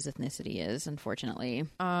sure what his ethnicity is, unfortunately.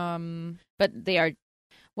 But they are.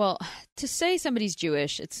 Well, to say somebody's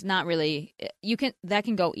Jewish, it's not really. That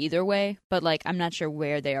can go either way, but like I'm not sure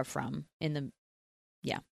where they are from in the.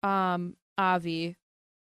 Yeah. Avi.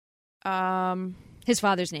 His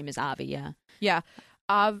father's name is Avi. Yeah. Yeah.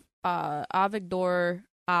 Avigdor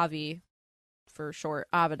Avi, for short.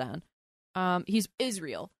 Avidan. He's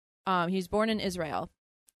Israel. He's born in Israel.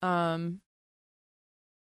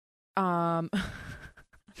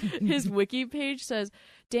 His wiki page says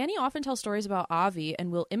Danny often tells stories about Avi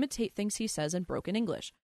and will imitate things he says in broken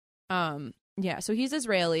English. Yeah, so he's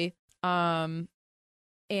Israeli. And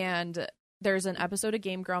there's an episode of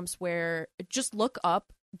Game Grumps where just look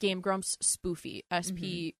up Game Grumps Spoofy,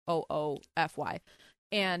 SPOOFY.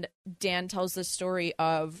 And Dan tells the story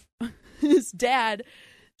of his dad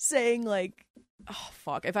saying like, oh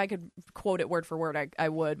fuck, if I could quote it word for word I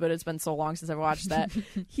would, but it's been so long since I've watched that.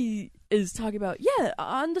 He is talking about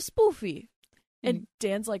on the spoofy, and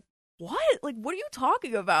Dan's like, what, like what are you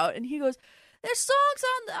talking about? And he goes, there's songs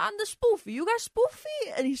on the spoofy, you got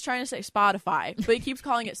spoofy? And he's trying to say Spotify, but he keeps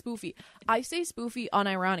calling it spoofy. I say spoofy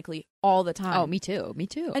unironically all the time. Oh, me too,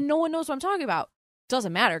 and no one knows what I'm talking about.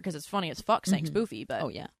 Doesn't matter because it's funny as fuck saying spoofy, but oh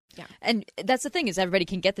yeah. And that's the thing, is everybody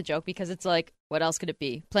can get the joke because it's like, what else could it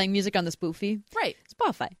be? Playing music on the spoofy? Right.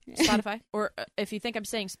 Spotify. Or if you think I'm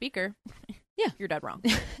saying speaker, yeah, you're dead wrong.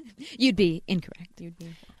 You'd be incorrect.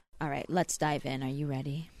 All right, let's dive in. Are you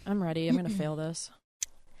ready? I'm ready. I'm going to fail this.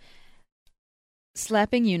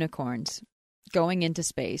 Slapping unicorns, going into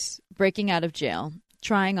space, breaking out of jail,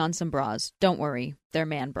 trying on some bras. Don't worry, they're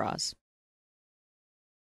man bras.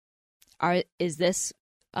 Is this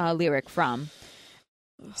a lyric from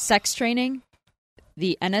Sex Training,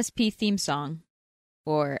 the NSP theme song,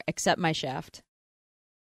 or Accept My Shaft?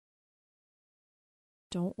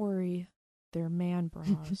 Don't worry, they're man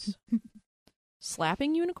bras.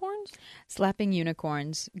 Slapping unicorns? Slapping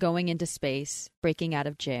unicorns, going into space, breaking out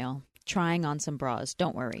of jail, trying on some bras.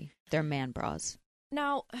 Don't worry, they're man bras.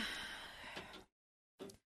 Now,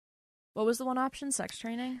 what was the one option? Sex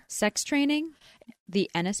Training? Sex Training,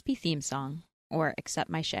 the NSP theme song, or Accept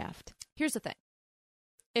My Shaft. Here's the thing.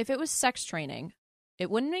 If it was Sex Training, it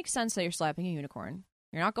wouldn't make sense that you're slapping a unicorn.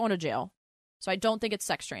 You're not going to jail. So I don't think it's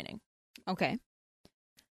Sex Training. Okay.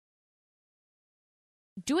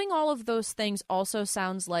 Doing all of those things also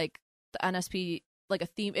sounds like the NSP, like a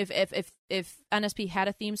theme. If NSP had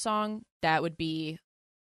a theme song, that would be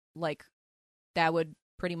like, that would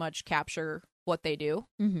pretty much capture what they do.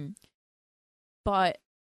 Mm-hmm. But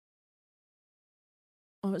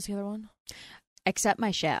what was the other one? Accept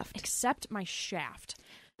My Shaft. Accept My Shaft.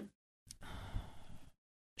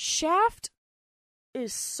 Shaft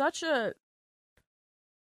is such a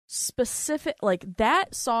specific, like,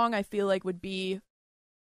 that song I feel like would be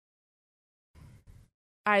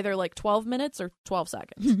either like 12 minutes or 12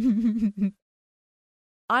 seconds.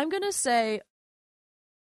 I'm going to say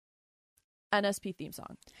NSP theme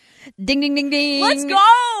song. Ding, ding, ding, ding. Let's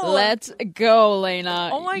go! Let's go, Lena.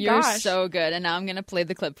 Oh my You're gosh. so good. And now I'm going to play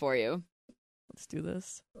the clip for you. Let's do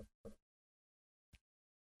this.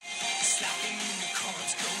 Slapping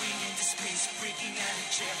unicorns, going into space, breaking out of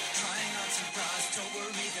jail, trying on some bras, don't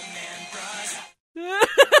worry, the man bras.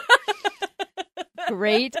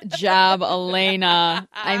 Great job, Elena.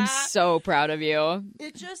 I'm so proud of you.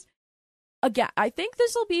 It just, again, I think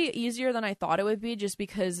this will be easier than I thought it would be just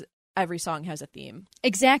because every song has a theme.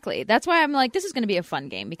 Exactly. That's why I'm like, this is going to be a fun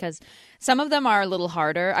game because some of them are a little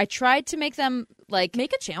harder. I tried to make them like...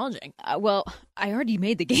 Make it challenging. Well, I already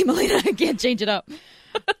made the game, Elena. I can't change it up.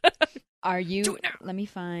 Are you... Do it now. Let me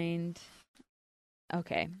find...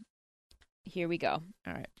 Okay. Here we go.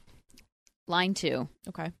 All right. Line 2.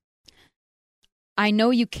 Okay. I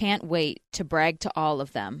know you can't wait to brag to all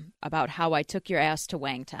of them about how I took your ass to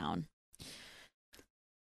Wangtown.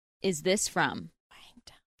 Is this from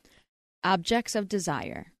Objects of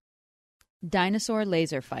Desire, Dinosaur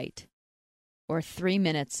Laser Fight, or 3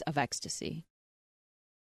 Minutes of Ecstasy?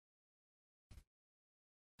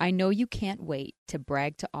 I know you can't wait to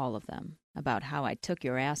brag to all of them about how I took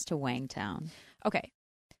your ass to Wangtown. Okay.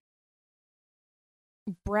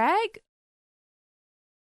 Brag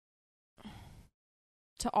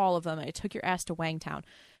to all of them. I took your ass to Wangtown.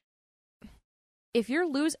 If you're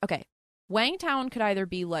okay, Wangtown could either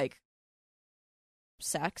be like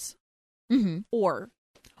sex, Mm-hmm. or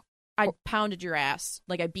I pounded your ass.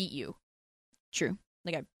 Like, I beat you. True.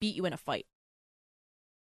 Like, I beat you in a fight.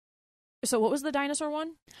 So what was the dinosaur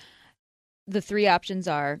one? The three options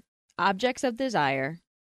are objects of desire,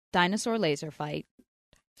 dinosaur laser fight,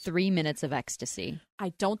 3 minutes of ecstasy.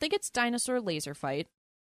 I don't think it's dinosaur laser fight.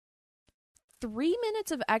 3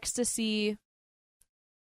 minutes of ecstasy.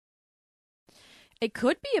 It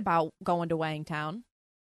could be about going to Wangtown.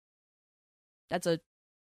 That's a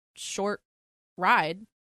short ride.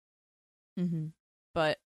 Mm-hmm.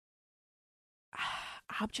 But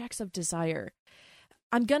objects of desire.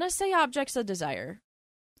 I'm going to say objects of desire.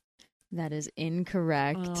 That is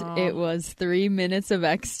incorrect. Oh. It was 3 minutes of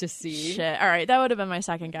ecstasy. Shit. All right, that would have been my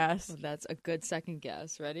second guess. Well, that's a good second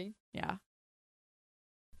guess. Ready? Yeah.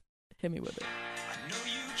 Hit me with it. I know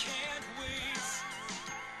you can't wait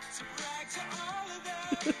to brag to all of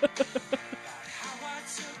them about how I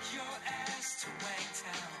took your ass to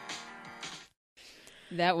Wangtown.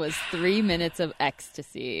 That was 3 minutes of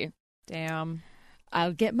ecstasy. Damn.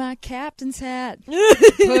 I'll get my captain's hat,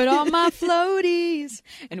 put on my floaties,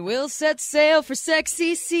 and we'll set sail for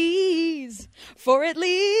sexy seas for at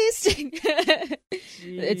least.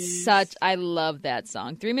 It's such, I love that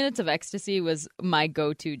song. 3 minutes of ecstasy was my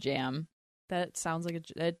go-to jam. That sounds like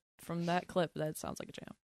from that clip, that sounds like a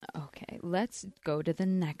jam. Okay, let's go to the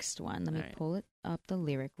next one. Let me All right. pull it up the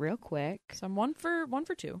lyric real quick. So I'm one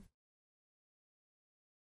for two.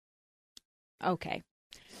 Okay,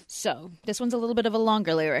 so this one's a little bit of a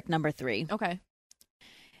longer lyric, number 3. Okay.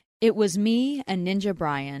 It was me and Ninja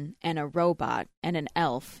Brian and a robot and an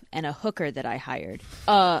elf and a hooker that I hired.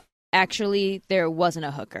 Actually, there wasn't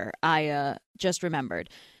a hooker. I just remembered.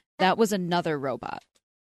 That was another robot.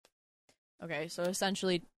 Okay, so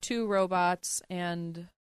essentially 2 robots and...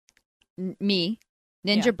 Me,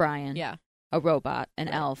 Ninja Yeah. Brian, Yeah. a robot, an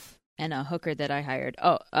Right. elf, and a hooker that I hired.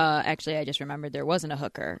 Oh, actually, I just remembered there wasn't a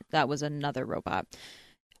hooker. That was another robot.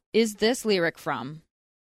 Is this lyric from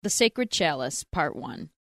The Sacred Chalice, Part 1,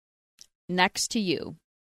 Next to You,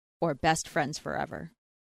 or Best Friends Forever?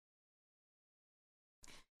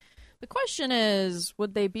 The question is,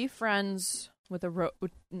 would they be friends with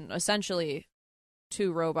essentially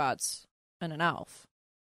 2 robots and an elf?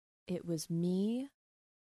 It was me,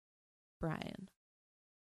 Brian,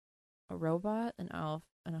 a robot, an elf,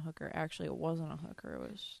 and a hooker. Actually, it wasn't a hooker.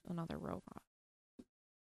 It was another robot.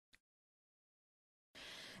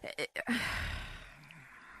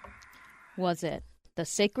 Was it The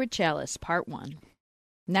Sacred Chalice, Part 1,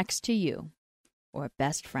 Next to You, or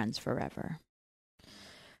Best Friends Forever?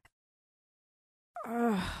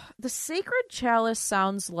 The Sacred Chalice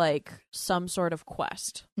sounds like some sort of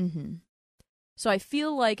quest. Mm-hmm. So I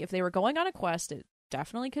feel like if they were going on a quest, it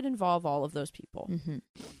definitely could involve all of those people. Mm-hmm.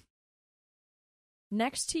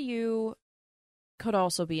 Next to You could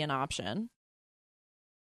also be an option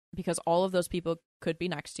because all of those people could be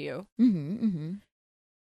next to you. Mm-hmm. Mm-hmm.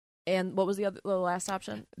 And what was the last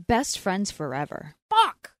option? Best Friends Forever.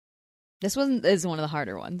 Fuck! This one is one of the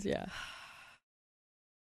harder ones, yeah.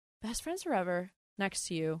 Best Friends Forever, Next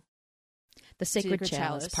to You. The Sacred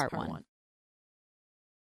Chalice, Part 1.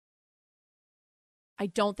 I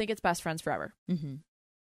don't think it's Best Friends Forever. Mm-hmm.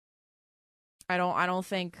 I don't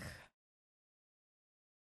think...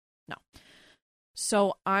 No.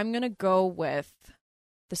 So I'm going to go with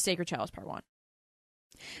The Sacred Chalice Part 1.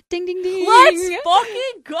 Ding, ding, ding. Let's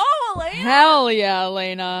fucking go, Elena! Hell yeah,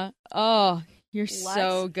 Elena. Oh, you're Let's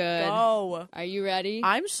so good. go. Are you ready?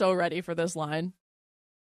 I'm so ready for this line.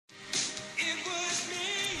 It was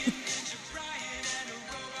me and Ninja Brian and a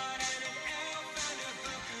robot and an elf and a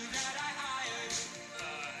hooker that I hired.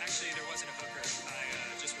 Actually, there wasn't a hooker. I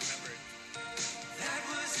just remembered. That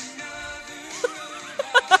was another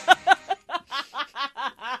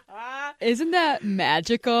robot. Isn't that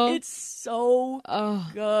magical? It's so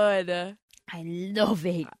good. I love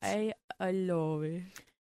it. I love it.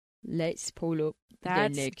 Let's pull up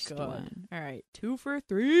That's the next good. one. All right, 2 for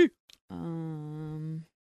 3.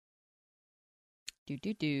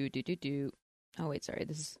 Do. Oh wait, sorry.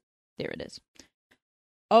 There it is.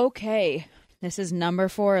 Okay, this is number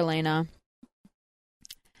 4, Elena.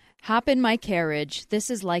 Hop in my carriage.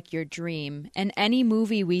 This is like your dream. And any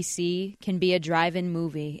movie we see can be a drive-in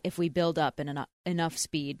movie if we build up in enough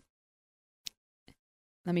speed.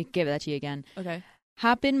 Let me give that to you again. Okay.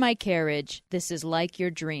 Hop in my carriage. This is like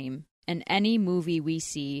your dream. And any movie we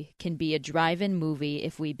see can be a drive-in movie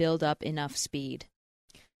if we build up enough speed.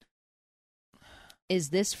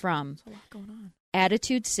 Is this from There's a lot going on.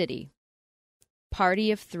 Attitude City,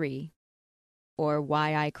 Party of 3, or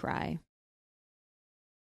Why I Cry?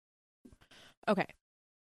 Okay.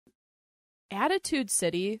 Attitude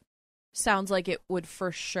City sounds like it would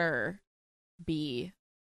for sure be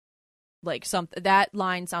Like that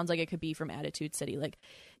line sounds like it could be from Attitude City, like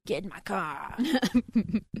get in my car.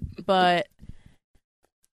 But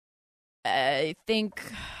I think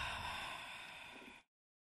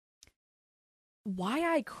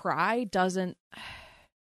Why I Cry doesn't.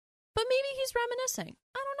 But maybe he's reminiscing.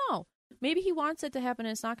 I don't know. Maybe he wants it to happen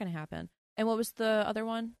and it's not going to happen. And what was the other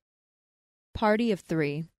one? Party of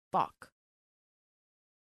Three. Fuck.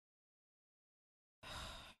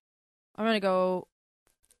 I'm going to go.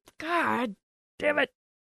 God damn it.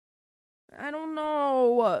 I don't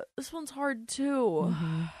know. This one's hard too.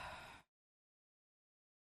 Mm-hmm.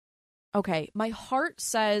 Okay. My heart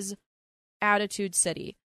says Attitude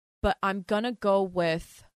City, but I'm going to go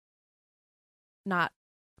with not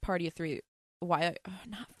Party of Three.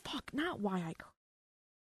 Not Why I Cry.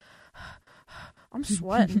 I'm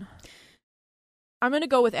sweating. I'm going to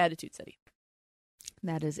go with Attitude City.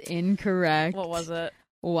 That is incorrect. What was it?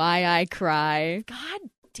 Why I Cry. God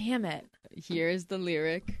damn it. Here's the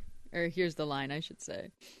lyric. Or here's the line, I should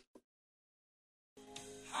say.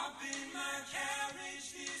 Hop in my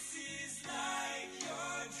carriage, this is like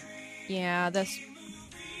your dream. Yeah, that's.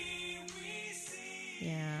 Movie we see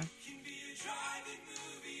Yeah. can be a driving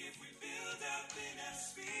movie if we build up enough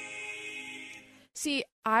speed. See,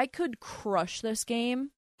 I could crush this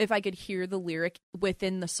game if I could hear the lyric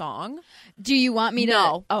within the song. Do you want me to?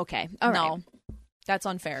 No. Okay. All right. No. That's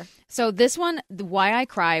unfair. So this one, Why I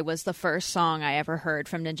Cry, was the first song I ever heard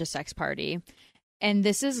from Ninja Sex Party. And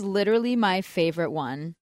this is literally my favorite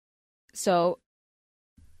one. So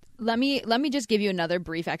let me just give you another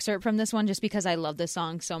brief excerpt from this one just because I love this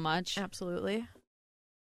song so much. Absolutely.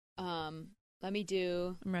 Let me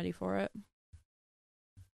do. I'm ready for it.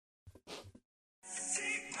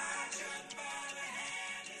 Take my junk by the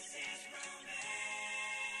hand, this is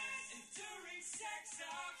romance. And during sex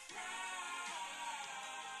I'll cry.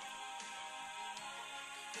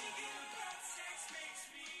 Thinking about sex makes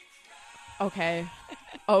me cry.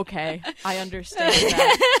 Okay. I understand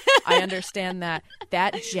that. I understand that.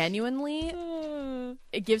 That genuinely,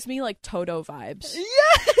 it gives me like Toto vibes.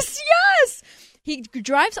 Yes. He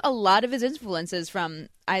derives a lot of his influences from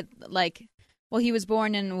he was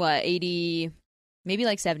born in 80, maybe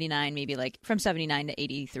like 79, maybe like from 79 to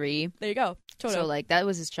 83. There you go. Toto. So like that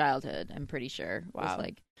was his childhood, I'm pretty sure. Wow. Was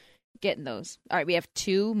like getting those. All right, we have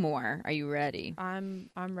two more. Are you ready? I'm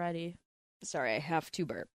ready. Sorry, I have to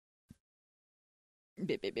burp.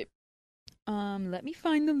 Bip, bip, bip. Let me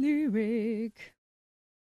find the lyric.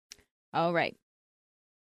 All right.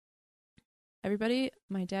 Everybody,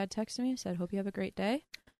 my dad texted me, said, hope you have a great day.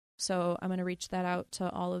 So I'm going to reach that out to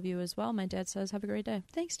all of you as well. My dad says, have a great day.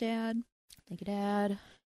 Thanks, Dad. Thank you, Dad.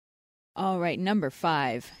 All right, number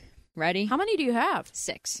 5. Ready? How many do you have?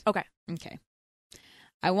 6. Okay. Okay.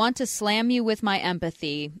 I want to slam you with my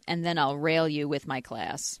empathy, and then I'll rail you with my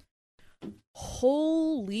class.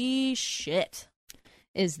 Holy shit.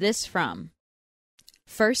 Is this from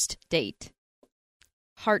First Date,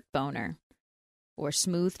 Heart Boner, or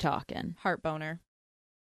Smooth Talkin'? Heart boner.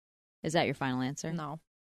 Is that your final answer? No.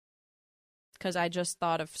 Because I just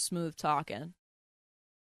thought of smooth talking.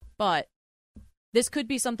 But this could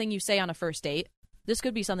be something you say on a first date. This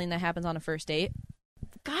could be something that happens on a first date.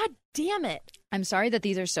 God damn it. I'm sorry that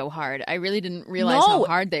these are so hard. I really didn't realize how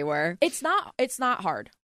hard they were. It's not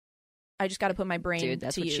hard. I just got to put my brain Dude,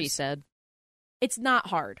 that's to what use. she said. It's not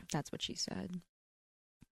hard. That's what she said.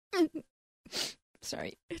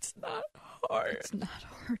 Sorry. It's not hard. It's not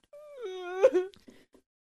hard.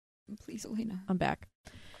 Please, Elena. I'm back.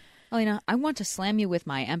 Elena, I want to slam you with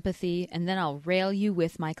my empathy, and then I'll rail you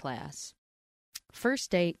with my class.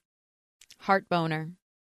 First date, heart boner,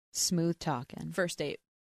 smooth talking. First date.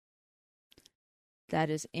 That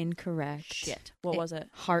is incorrect. Shit. What was it?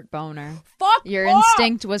 Heart boner. Fuck Your off!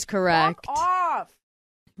 instinct was correct. Fuck off!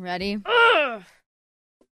 Ready? Ugh.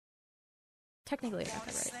 Technically, I got that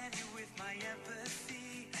right. Slam you with my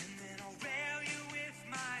empathy, and then I'll rail you with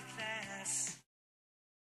my class.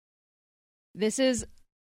 This is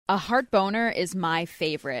a heart boner is my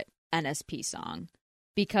favorite NSP song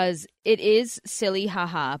because it is silly,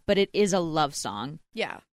 haha, but it is a love song.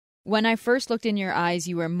 Yeah. When I first looked in your eyes,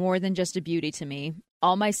 you were more than just a beauty to me.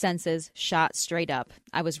 All my senses shot straight up.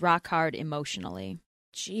 I was rock hard emotionally.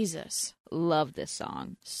 Jesus. Love this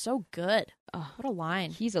song. So good. Oh, What a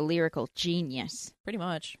line. he's a lyrical genius. Pretty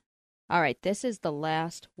much. All right, this is the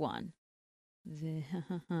last one.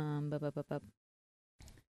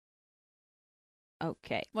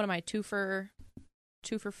 Okay. What am I? 2 for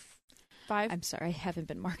 5? I'm sorry, I haven't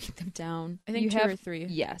been marking them down. I think You 2 have- or 3.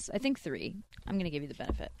 Yes, I think 3. I'm going to give you the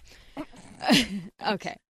benefit.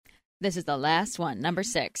 Okay. This is the last one, number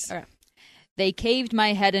 6. Okay. They caved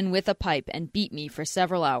my head in with a pipe and beat me for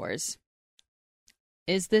several hours.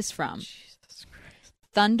 is this from? Jesus Christ.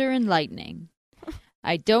 Thunder and Lightning.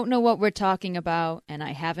 I don't know what we're talking about, and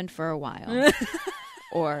I haven't for a while.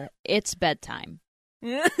 Or It's Bedtime.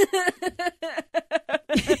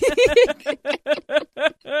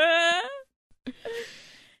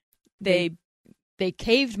 They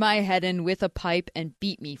caved my head in with a pipe and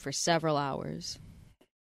beat me for several hours.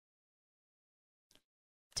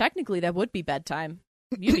 Technically, that would be bedtime.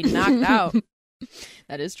 You'd be knocked out.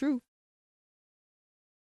 That is true.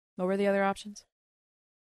 What were the other options?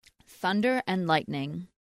 Thunder and Lightning.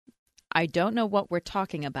 I don't know what we're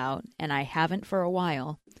talking about, and I haven't for a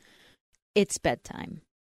while. It's Bedtime.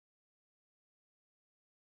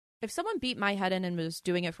 If someone beat my head in and was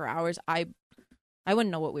doing it for hours, I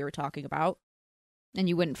wouldn't know what we were talking about. And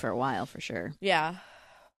you wouldn't for a while, for sure. Yeah.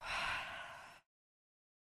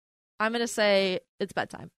 I'm going to say It's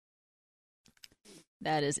Bedtime.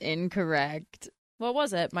 That is incorrect. What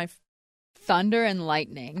was it? Thunder and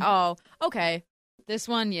Lightning. Oh, okay. This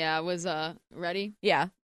one, was, ready? Yeah.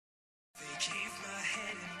 They caved my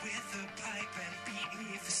head in with a pipe and beat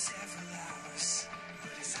me for several hours.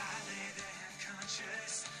 But as I lay there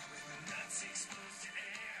conscious, with my nuts exposed to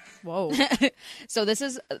air. Whoa. So this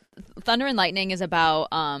is Thunder and Lightning is about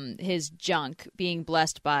his junk being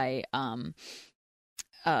blessed by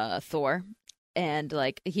Thor, and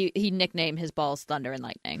like he nicknamed his balls Thunder and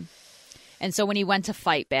Lightning. And so when he went to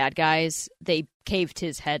fight bad guys, they caved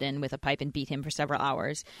his head in with a pipe and beat him for several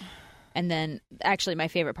hours. And then actually my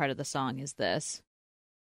favorite part of the song is this.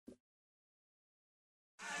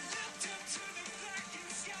 I looked up to the blackened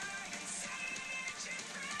sky and said,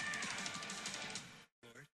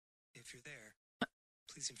 Lord, if you're there,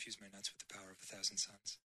 please infuse my nuts with the power of 1,000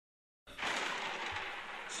 suns.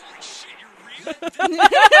 Holy shit, you're real?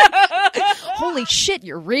 Holy shit,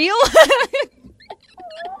 you're real?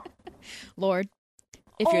 Lord,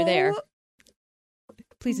 if you're there,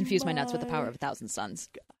 please infuse my nuts with the power of 1,000 suns.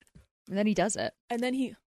 And then he does it. And then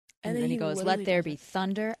he goes, literally let there does be it.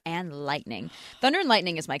 thunder and lightning. Thunder and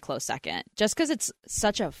Lightning is my close second, just because it's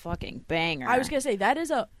such a fucking banger. I was going to say, that is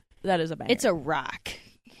a banger. It's a rock.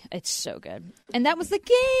 It's so good. And that was the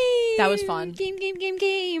game. That was fun.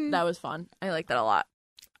 Game. That was fun. I like that a lot.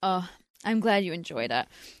 Oh, I'm glad you enjoyed it.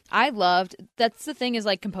 That's the thing is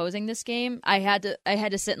like composing this game. I had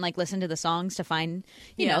to sit and like listen to the songs to find,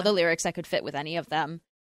 you know, the lyrics that could fit with any of them.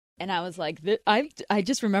 And I was like, I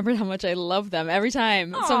just remembered how much I love them every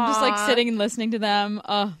time. So I'm just like sitting and listening to them.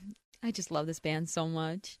 Oh, I just love this band so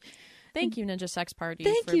much. Thank you, Ninja Sex Party.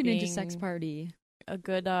 Thank for you, being Ninja Sex Party. A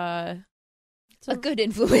good A good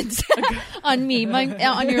influence on me,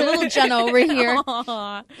 on your little Jenna over here.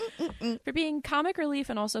 for being comic relief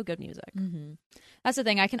and also good music. Mm-hmm. That's the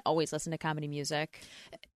thing. I can always listen to comedy music.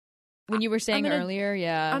 When you were saying earlier,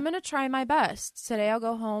 I'm gonna try my best today. I'll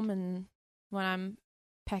go home and when I'm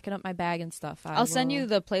packing up my bag and stuff, I'll send you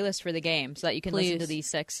the playlist for the game so that you can listen to these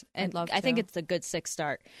 6. And I'd love I think to. it's a good 6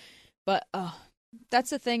 start. But that's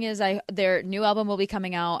the thing is, their new album will be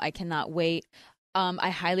coming out. I cannot wait. I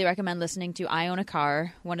highly recommend listening to I Own a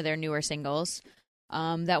Car, one of their newer singles.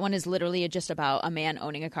 That one is literally just about a man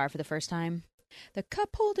owning a car for the first time. The cup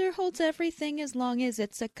holder holds everything as long as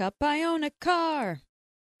it's a cup. I own a car.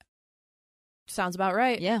 Sounds about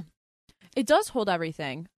right. Yeah. It does hold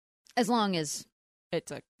everything. As long as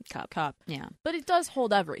It's a cup. yeah. But it does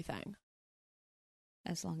hold everything.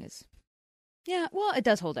 As long as yeah, well, it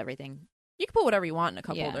does hold everything. You can put whatever you want in a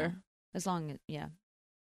cup Yeah. holder. As long as yeah.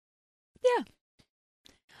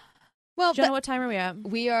 Well, Jenna, what time are we at?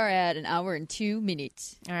 we are at 1 hour and 2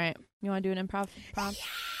 minutes. All right. You want to do an improv prompt?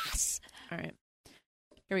 Yes. All right.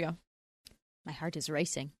 Here we go. My heart is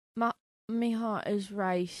racing. My heart is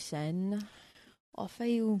racing. I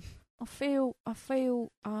feel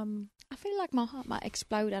like my heart might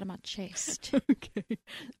explode out of my chest. Okay.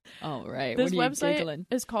 Oh, right. This what are you website giggling?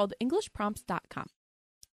 is called EnglishPrompts.com.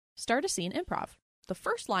 Start a scene improv. The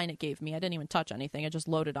first line it gave me, I didn't even touch anything. I just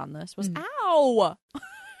loaded on this, was ow!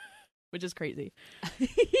 Which is crazy.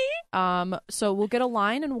 So we'll get a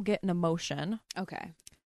line and we'll get an emotion. Okay.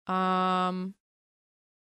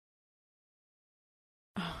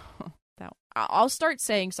 I'll start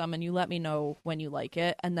saying some and you let me know when you like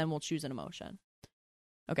it, and then we'll choose an emotion.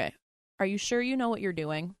 Okay. Are you sure you know what you're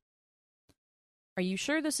doing? Are you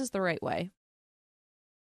sure this is the right way?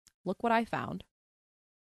 Look what I found.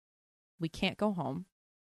 We can't go home.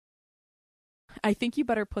 I think you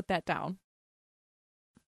better put that down.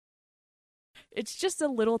 It's just a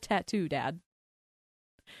little tattoo, Dad.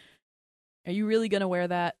 Are you really going to wear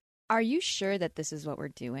that? Are you sure that this is what we're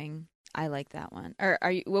doing? I like that one. Or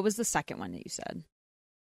are you? What was the second one that you said?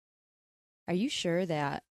 Are you sure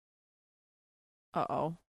that?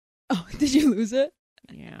 Uh-oh. Oh, did you lose it?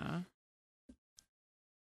 Yeah.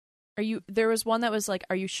 There was one that was like,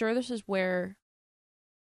 are you sure this is where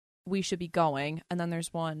we should be going? And then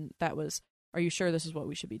there's one that was, are you sure this is what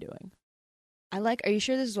we should be doing? I like, are you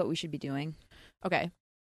sure this is what we should be doing? Okay.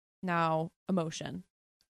 Now, emotion.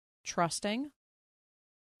 Trusting.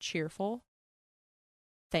 Cheerful.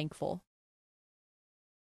 Thankful.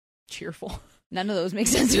 Cheerful. None of those make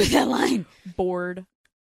sense with that line. Bored.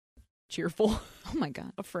 Cheerful. Oh my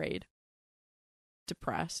God. Afraid.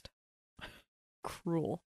 Depressed.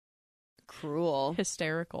 Cruel. Cruel.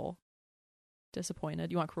 Hysterical.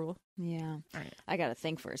 Disappointed. You want cruel? Yeah. All right. I got to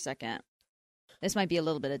think for a second. This might be a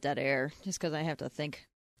little bit of dead air just because I have to think.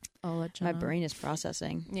 I'll let My brain is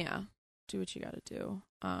processing. Yeah. Do what you got to do.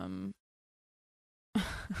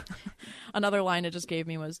 Another line it just gave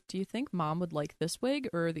me was, do you think Mom would like this wig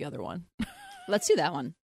or the other one? Let's do that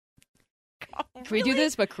one. Oh, Can we do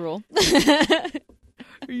this but cruel?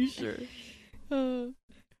 Are you sure?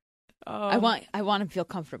 I want to feel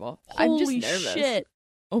comfortable. I'm just Holy nervous. shit.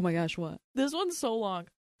 Oh my gosh, what? This one's so long.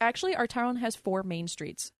 Actually, our town has 4 main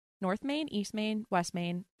streets. North Main, East Main, West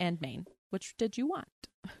Main, and Main. Which did you want?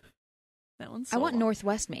 That one's so I want long.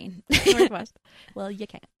 Northwest Maine. Northwest. Well, you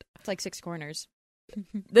can't. It's like 6 corners.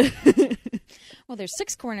 Well, there's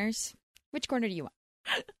 6 corners. Which corner do you want?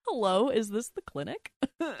 Hello, is this the clinic?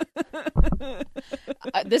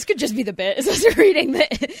 This could just be the bit. It's us reading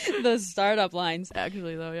the startup lines.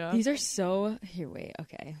 Actually, though, yeah. These are so... Here, wait.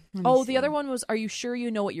 Okay. Let me Oh, see. the other one was, are you sure you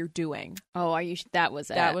know what you're doing? Oh, are you... That was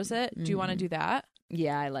it. That was it? Do you want to do that?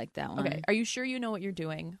 Yeah, I like that one. Okay. Are you sure you know what you're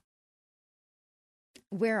doing?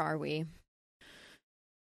 Where are we?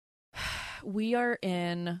 We are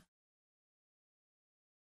in...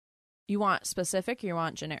 You want specific or you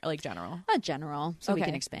want general? General, so we Okay.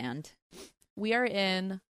 can expand. We are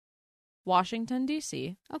in Washington,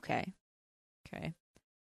 D.C. Okay. Okay.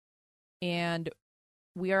 And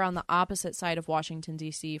we are on the opposite side of Washington,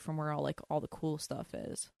 D.C. from where all the cool stuff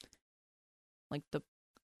is. Like the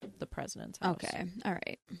president's house. Okay. All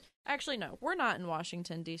right. Actually, no. We're not in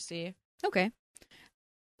Washington, D.C. Okay.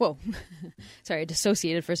 Whoa. Sorry, I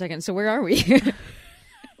dissociated for a second. So where are we?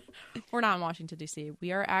 We're not in Washington, D.C.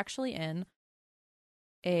 We are actually in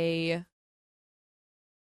a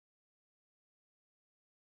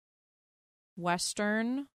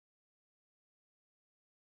Western...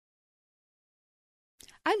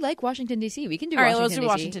 I like Washington, D.C. We can do All right, Washington, let's do D.C.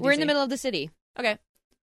 Washington, We're in the D.C. middle of the city. Okay.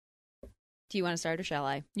 Do you want to start or shall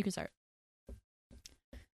I? You can start.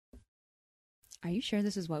 Are you sure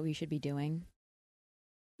this is what we should be doing?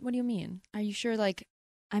 What do you mean? Are you sure,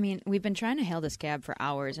 we've been trying to hail this cab for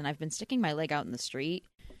hours, and I've been sticking my leg out in the street,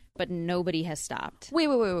 but nobody has stopped.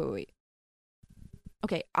 Wait.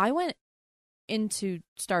 Okay, I went into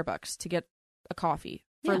Starbucks to get a coffee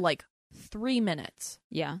for Yeah. 3 minutes.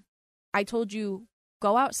 Yeah. I told you,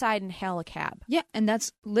 go outside and hail a cab. Yeah, and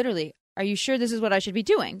that's literally, are you sure this is what I should be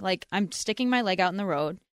doing? I'm sticking my leg out in the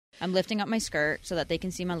road. I'm lifting up my skirt so that they can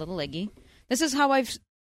see my little leggy. This is how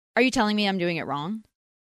are you telling me I'm doing it wrong?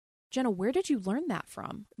 Jenna, where did you learn that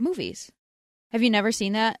from? Movies. Have you never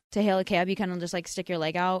seen that? To hail a cab, you kind of just stick your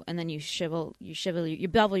leg out and then you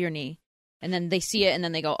bevel your knee. And then they see it and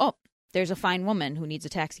then they go, oh, there's a fine woman who needs a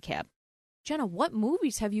taxi cab. Jenna, what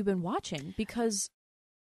movies have you been watching? Because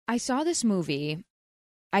I saw this movie,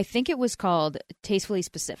 I think it was called Tastefully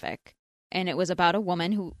Specific, and it was about a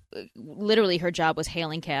woman who literally her job was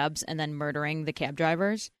hailing cabs and then murdering the cab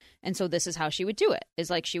drivers. And so this is how she would do it.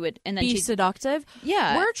 Is she would, and then be seductive.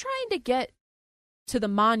 Yeah. We're trying to get to the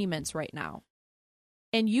monuments right now.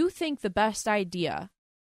 And you think the best idea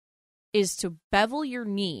is to bevel your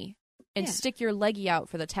knee and stick your leggy out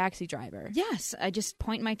for the taxi driver. Yes, I just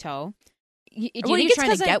point my toe. Do you What, are think you it's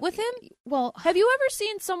trying to 'cause get with him? Well, Have you ever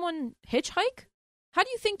seen someone hitchhike? How do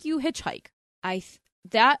you think you hitchhike?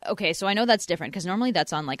 okay, so I know that's different because normally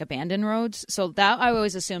that's on abandoned roads. So that I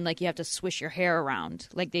always assumed you have to swish your hair around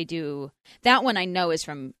like they do. That one I know is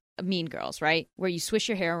from Mean Girls, right? Where you swish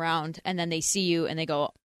your hair around and then they see you and they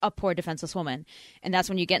go, a poor defenseless woman. And that's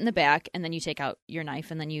when you get in the back and then you take out your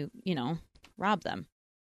knife and then you rob them.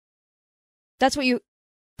 That's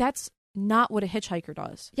not what a hitchhiker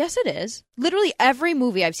does. Yes, it is. Literally every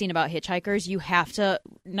movie I've seen about hitchhikers, you have to,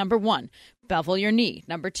 number 1, bevel your knee.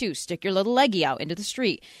 Number 2, stick your little leggy out into the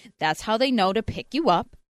street. That's how they know to pick you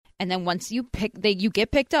up. And then once you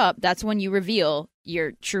get picked up, that's when you reveal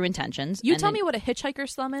your true intentions. You tell me what a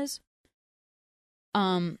hitchhiker's thumb is?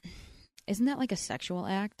 Isn't that like a sexual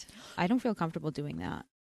act? I don't feel comfortable doing that.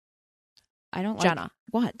 I don't Jenna.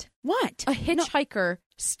 What? What? A hitchhiker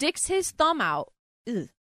sticks his thumb out. Ugh.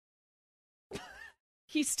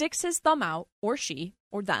 He sticks his thumb out, or she,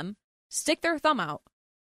 or them, stick their thumb out,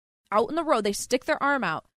 out in the road, they stick their arm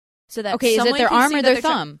out so that Okay, is it someone their can arm see or that their they're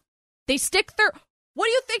thumb? They stick their... What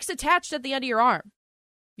do you think's attached at the end of your arm?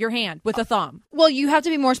 Your hand with a thumb. Well, you have to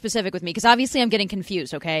be more specific with me because obviously I'm getting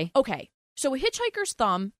confused, okay? Okay, so a hitchhiker's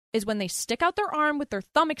thumb is when they stick out their arm with their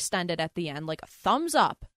thumb extended at the end, like a thumbs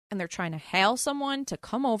up, and they're trying to hail someone to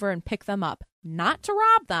come over and pick them up. Not to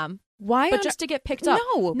rob them, Why but on... just to get picked up.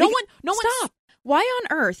 No, no one. Stop. Why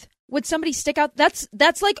on earth would somebody stick out? That's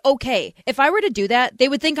like, okay. If I were to do that, they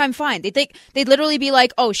would think I'm fine. They'd literally be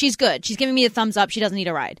like, oh, she's good. She's giving me a thumbs up. She doesn't need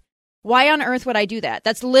a ride. Why on earth would I do that?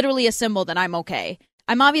 That's literally a symbol that I'm okay.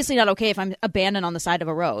 I'm obviously not okay if I'm abandoned on the side of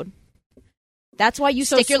a road. That's why you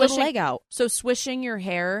stick your little leg out. So swishing your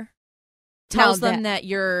hair tells them that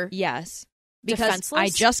you're yes, because defenseless? I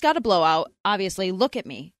just got a blowout. Obviously, look at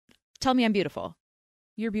me. Tell me I'm beautiful.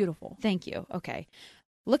 You're beautiful. Thank you. Okay.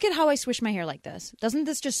 Look at how I swish my hair like this. Doesn't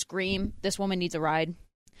this just scream, this woman needs a ride?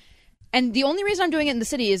 And the only reason I'm doing it in the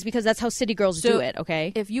city is because that's how city girls do it,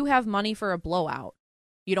 okay? If you have money for a blowout,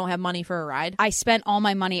 you don't have money for a ride? I spent all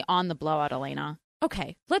my money on the blowout, Elena.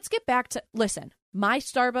 Okay, let's get back to... Listen, my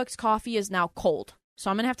Starbucks coffee is now cold,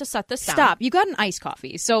 so I'm going to have to set this down. Stop. You got an iced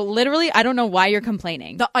coffee. So literally, I don't know why you're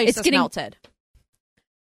complaining. The ice is melted.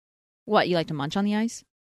 What, you like to munch on the ice?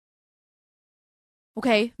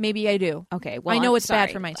 Okay, maybe I do. Okay, well, I know I'm it's bad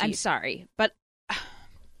sorry. for my teeth. I'm sorry, but...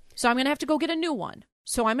 So I'm going to have to go get a new one.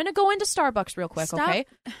 So I'm going to go into Starbucks real quick, Stop. okay?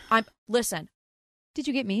 Listen, Did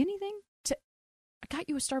you get me anything? I got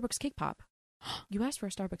you a Starbucks cake pop. You asked for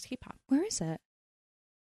a Starbucks cake pop. Where is it?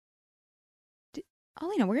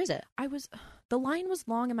 Elena, where is it? The line was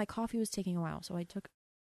long and my coffee was taking a while, so I took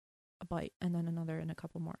a bite and then another and a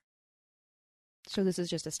couple more. So this is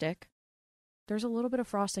just a stick? There's a little bit of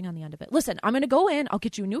frosting on the end of it. Listen, I'm going to go in. I'll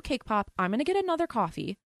get you a new cake pop. I'm going to get another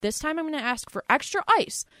coffee. This time I'm going to ask for extra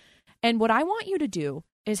ice. And what I want you to do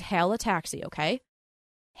is hail a taxi, okay?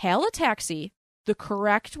 Hail a taxi the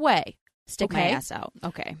correct way. Stick my ass out.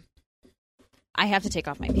 Okay. I have to take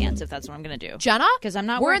off my pants if that's what I'm going to do. Jenna? Because I'm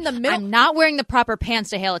not We're wearing, in the middle. I'm not wearing the proper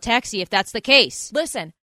pants to hail a taxi if that's the case.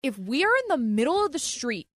 Listen, if we are in the middle of the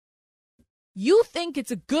street, you think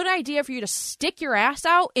it's a good idea for you to stick your ass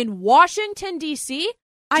out in Washington, D.C.?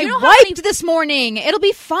 I wiped this morning. It'll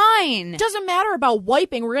be fine. Doesn't matter about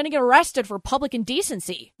wiping. We're going to get arrested for public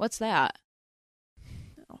indecency. What's that?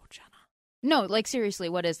 Oh, Jenna. No, like seriously,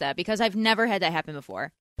 what is that? Because I've never had that happen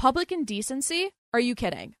before. Public indecency? Are you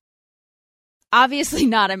kidding? Obviously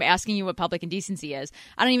not. I'm asking you what public indecency is.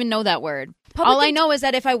 I don't even know that word. All I know is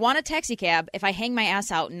that if I want a taxi cab, if I hang my ass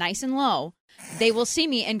out nice and low, they will see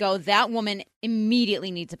me and go, that woman immediately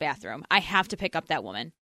needs a bathroom. I have to pick up that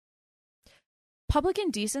woman. Public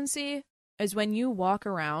indecency is when you walk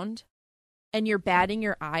around and you're batting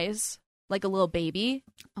your eyes like a little baby.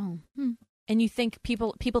 Oh. And you think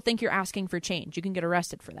people think you're asking for change. You can get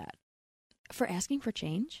arrested for that. For asking for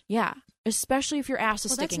change? Yeah. Especially if your ass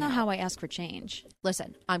is Well, that's sticking not out. how I ask for change.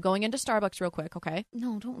 Listen, I'm going into Starbucks real quick, okay?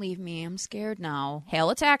 No, don't leave me. I'm scared now. Hail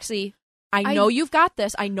a taxi. I know you've got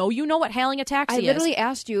this. I know you know what hailing a taxi is. I literally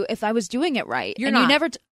asked you if I was doing it right. You're and not. You never...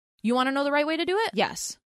 You want to know the right way to do it?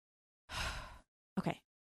 Yes. Okay.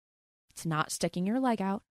 It's not sticking your leg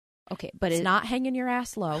out. Okay, but it's not hanging your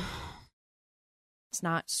ass low. It's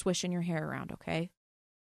not swishing your hair around, okay?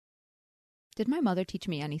 Did my mother teach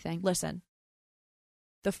me anything? Listen.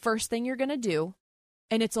 The first thing you're going to do,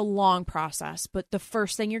 and it's a long process, but the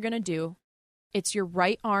first thing you're going to do, it's your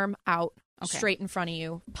right arm out, straight in front of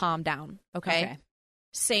you, palm down, okay?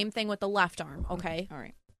 Same thing with the left arm, okay? All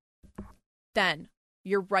right. Then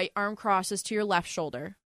your right arm crosses to your left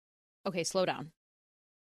shoulder. Okay, slow down.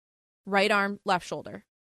 Right arm, left shoulder.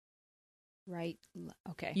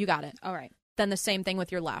 Okay. You got it. All right. Then the same thing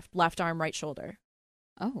with your left. Left arm, right shoulder.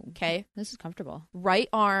 Oh. Okay. This is comfortable. Right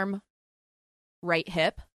arm, right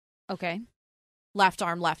hip. Okay. Left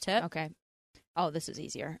arm, left hip. Okay. Oh, this is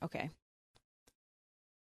easier. Okay.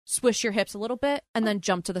 Swish your hips a little bit and then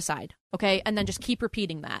jump to the side. Okay. And then just keep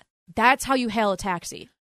repeating that. That's how you hail a taxi.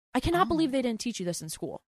 I cannot believe they didn't teach you this in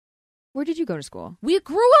school. Where did you go to school? We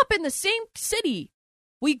grew up in the same city.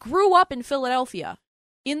 We grew up in Philadelphia,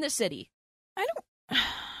 in the city.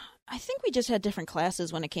 I think we just had different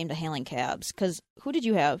classes when it came to hailing cabs. Because who did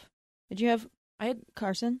you have? Did you have... I had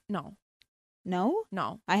Carson? No. No?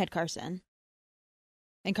 No. I had Carson.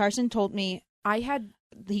 And Carson told me...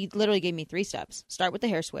 He literally gave me 3 steps. Start with the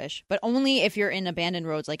hair swish, but only if you're in abandoned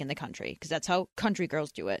roads like in the country. Because that's how country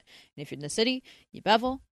girls do it. And if you're in the city, you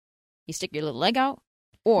bevel, you stick your little leg out,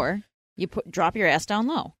 or you drop your ass down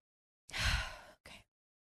low. Okay.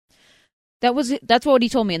 That's what he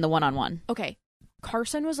told me in the one-on-one. Okay.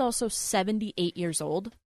 Carson was also 78 years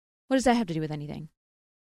old. What does that have to do with anything?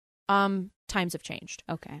 Times have changed.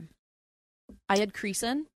 Okay. I had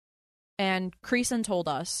Creason, and Creason told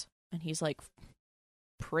us, and he's like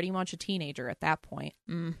pretty much a teenager at that point.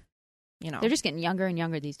 Mm. You know, They're just getting younger and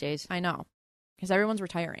younger these days. I know, because everyone's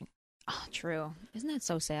retiring. Oh, true. Isn't that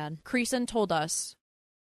so sad? Creason told us,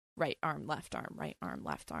 right arm, left arm, right arm,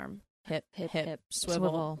 left arm, hip, hip,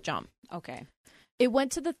 swivel, jump. Okay. It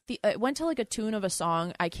went to it went to like a tune of a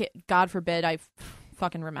song. I can't. God forbid I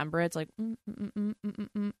fucking remember it. It's like.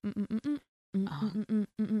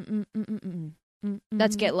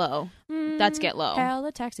 That's Get Low. That's Get Low. Hail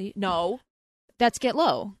a taxi. No. That's Get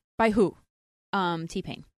Low. By who?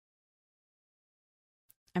 T-Pain.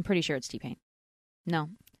 I'm pretty sure it's T-Pain. No.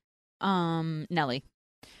 Nelly.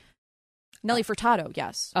 Nelly Furtado,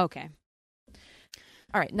 yes. Okay.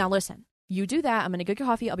 All right, now listen. You do that. I'm going to get your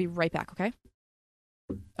coffee. I'll be right back, okay?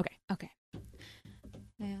 Okay.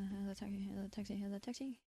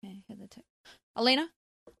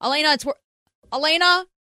 Taxi. Elena,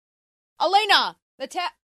 it's Elena.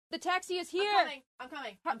 The taxi is here. I'm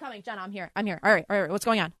coming. Jenna, I'm here. All right. What's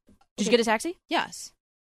going on? Did you get a taxi? Yes.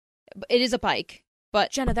 It is a bike,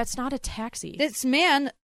 but Jenna, that's not a taxi. this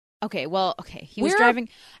man. Okay. He was driving.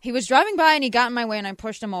 He was driving by and he got in my way and I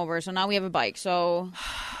pushed him over. So now we have a bike. So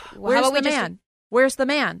Where's the man? Where's the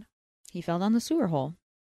man? He fell down the sewer hole.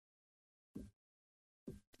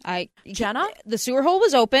 Jenna? The sewer hole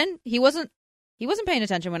was open. He wasn't paying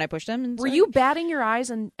attention when I pushed him. Were you batting your eyes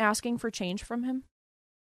and asking for change from him?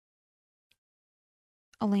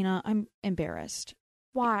 Elena, I'm embarrassed.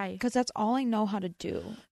 Why? Because that's all I know how to do.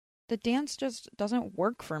 The dance just doesn't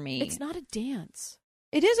work for me. It's not a dance.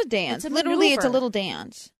 It is a dance. It's a Literally, it's a maneuver. little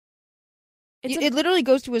dance. It It literally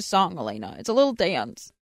goes to his song, Elena. It's a little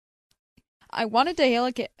dance. I wanted to hail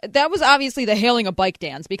a kid. That was obviously the hailing a bike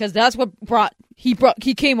dance because that's what he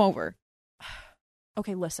came over.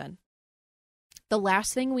 Okay, listen. The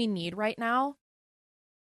last thing we need right now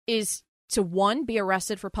is to, one, be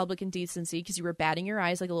arrested for public indecency because you were batting your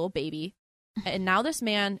eyes like a little baby. And now this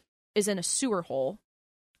man is in a sewer hole.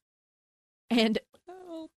 And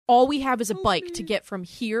all we have is a bike to get from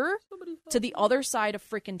here to the other side of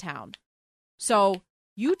freaking town. So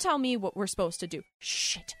you tell me what we're supposed to do.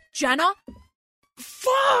 Shit. Jenna?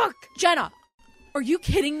 Fuck! Jenna, are you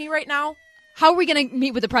kidding me right now? How are we going to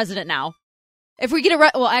meet with the president now? If we get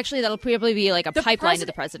well, actually, that'll probably be like a pipeline to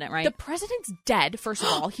the president, right? The president's dead, first of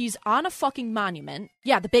all. He's on a fucking monument.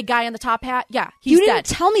 Yeah, the big guy in the top hat. Yeah, he's you dead.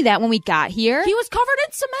 didn't tell me that when we got here. He was covered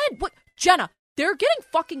in cement. What? Jenna, they're getting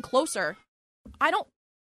fucking closer. I don't...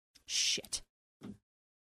 Shit. All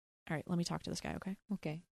right, let me talk to this guy, okay?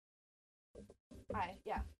 Okay. Hi,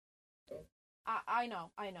 yeah. I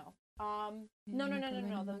know. No. The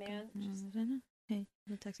man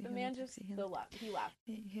just... The man just... He left.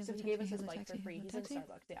 So he gave us his bike for free. He's in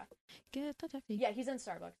Starbucks, yeah. Get the taxi. Yeah, he's in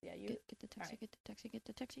Starbucks, yeah. Get the taxi, right. Get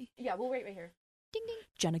the taxi. Yeah, we'll wait right here. Ding, ding.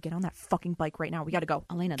 Jenna, get on that fucking bike right now. We gotta go.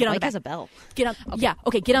 Elena, Get the on the bike back. has a bell. Get on... Okay. Yeah,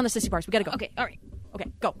 okay, get on the sissy bars. We gotta go. Okay, all right.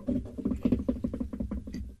 Okay, go.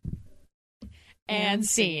 And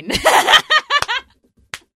scene.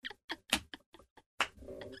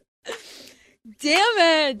 Damn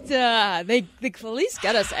it! The police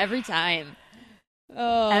get us every time.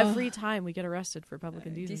 Oh, Every time we get arrested for public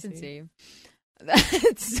indecency.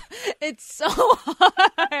 It's so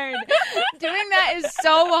hard. Doing that is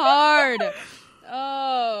so hard.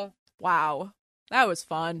 Oh, Wow. That was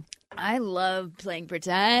fun. I love playing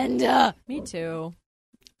pretend. Me too.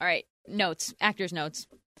 All right, notes. Actors' notes.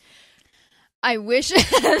 I wish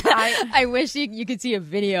I wish you could see a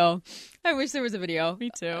video. I wish there was a video.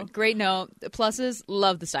 Me too. Great note. The pluses,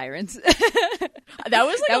 love the sirens. That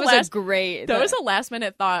was like That was a last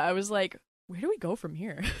minute thought. I was like, where do we go from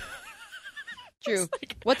here? True.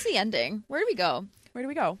 What's the ending? Where do we go? Where do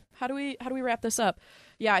we go? How do we wrap this up?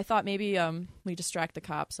 Yeah, I thought maybe we distract the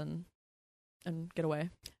cops and get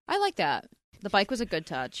away. I like that. The bike was a good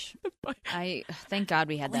touch. I thank God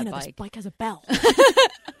we had Elena, that this bike. bike has a bell. Ding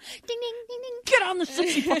ding ding ding. Get on the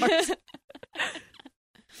 60 bars.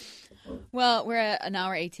 Well, we're at an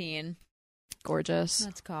hour 18. Gorgeous.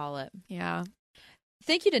 Let's call it. Yeah.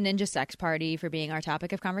 Thank you to Ninja Sex Party for being our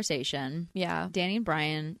topic of conversation. Yeah. Danny and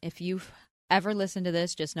Brian, if you've ever listened to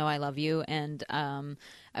this, just know I love you, and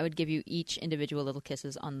I would give you each individual little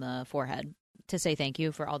kisses on the forehead to say thank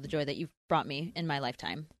you for all the joy that you've brought me in my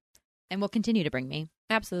lifetime, and will continue to bring me.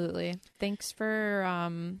 Absolutely. Thanks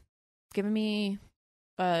for giving me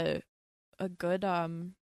a good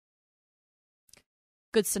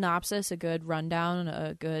good synopsis, a good rundown,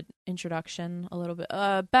 a good introduction, a little bit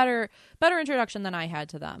better introduction than I had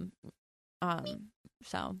to them.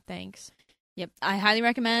 So thanks. Yep. I highly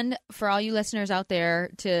recommend for all you listeners out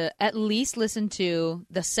there to at least listen to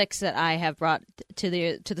the 6 that I have brought to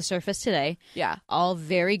the surface today. Yeah. All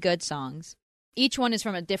very good songs. Each one is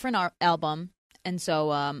from a different album. And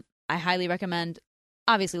so I highly recommend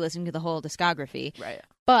obviously listening to the whole discography. Right.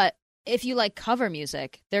 But if you like cover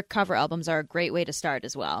music, their cover albums are a great way to start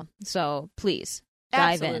as well. So please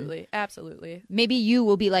dive in. Absolutely. Maybe you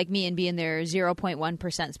will be like me and be in their 0.1%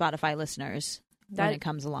 Spotify listeners when That it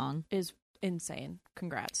comes along. is insane.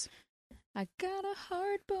 Congrats. I got a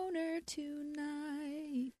heart boner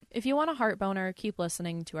tonight. If you want a heart boner, keep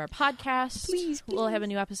listening to our podcast. Please. We'll have a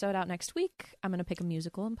new episode out next week. I'm going to pick a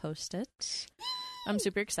musical and post it. I'm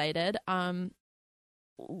super excited.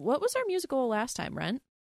 What was our musical last time, Rent?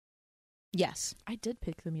 Yes. I did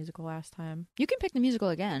pick the musical last time. You can pick the musical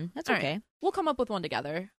again. That's All okay. right. We'll come up with one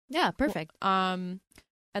together. Yeah, perfect.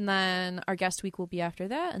 And then our guest week will be after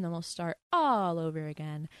that, and then we'll start all over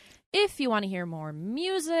again. If you want to hear more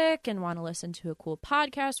music and want to listen to a cool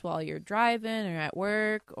podcast while you're driving or at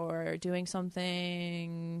work or doing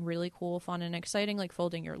something really cool, fun, and exciting, like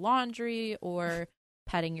folding your laundry or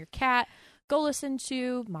petting your cat, go listen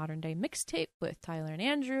to Modern Day Mixtape with Tyler and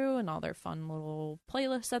Andrew and all their fun little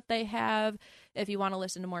playlists that they have. If you want to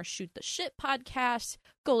listen to more Shoot the Shit podcasts,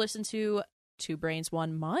 go listen to Two Brains,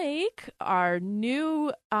 One Mic, our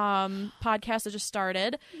new podcast that just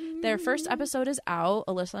started. Their first episode is out.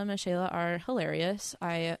 Alyssa and Michaela are hilarious.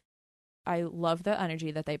 I love the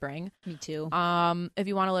energy that they bring. Me too. If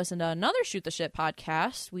you want to listen to another Shoot the Shit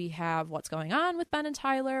podcast, we have What's Going On with Ben and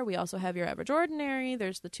Tyler. We also have Your Average Ordinary.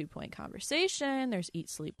 There's the 2 Point Conversation. There's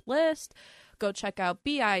Eat Sleep List. Go check out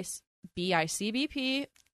BICBP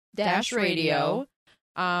Radio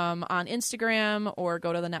on Instagram, or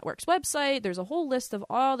go to the network's website. There's a whole list of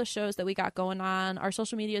all the shows that we got going on. Our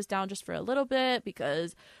social media is down just for a little bit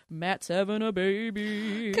because Matt's having a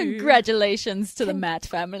baby. Congratulations to the Matt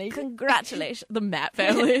family. Congratulations, the Matt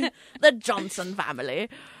family, the Johnson family.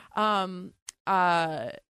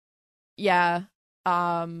 Yeah.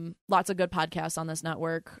 Lots of good podcasts on this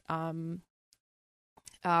network. I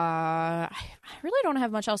really don't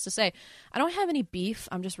have much else to say. I don't have any beef.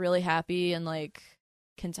 I'm just really happy and like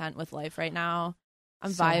content with life right now.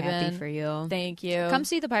 I'm so vibing. happy for you. Thank you. Come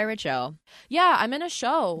see the pirate show. Yeah, I'm in a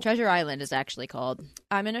show. Treasure Island is actually called.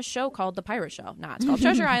 I'm in a show called The Pirate Show. Nah, it's called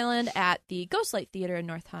Treasure Island at the Ghostlight Theater in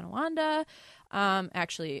North Tonawanda.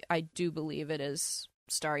 Actually, I do believe it is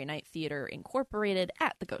Starry Night Theater Incorporated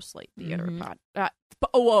at the Ghostlight Theater Ghostlight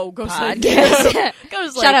Podcast.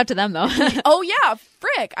 Ghostlight. Shout out to them though. Oh yeah,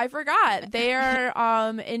 frick, I forgot. They are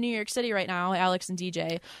in New York City right now, Alex and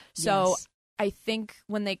DJ. So Yes. I think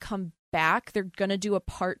when they come back, they're gonna do a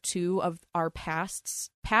part 2 of our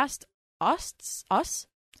past us's.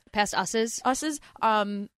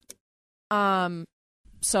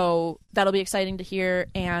 So that'll be exciting to hear.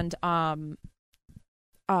 And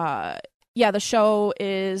yeah, the show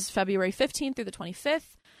is February 15th through the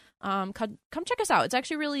 25th. Come check us out. It's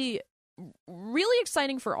actually really, really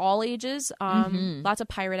exciting for all ages. Lots of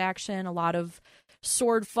pirate action, a lot of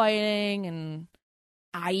sword fighting and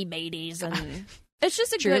eye mateys, and it's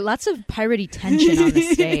just a good. Lots of piratey tension on the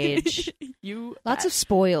stage. Lots of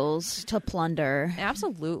spoils to plunder.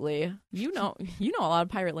 Absolutely. You know a lot of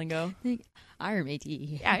pirate lingo. Arr,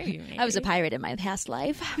 matey. Yeah, I was a pirate in my past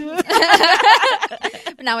life.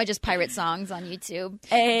 But now I just pirate songs on YouTube.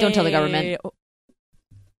 Don't tell the government.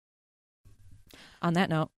 On that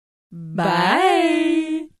note, Bye.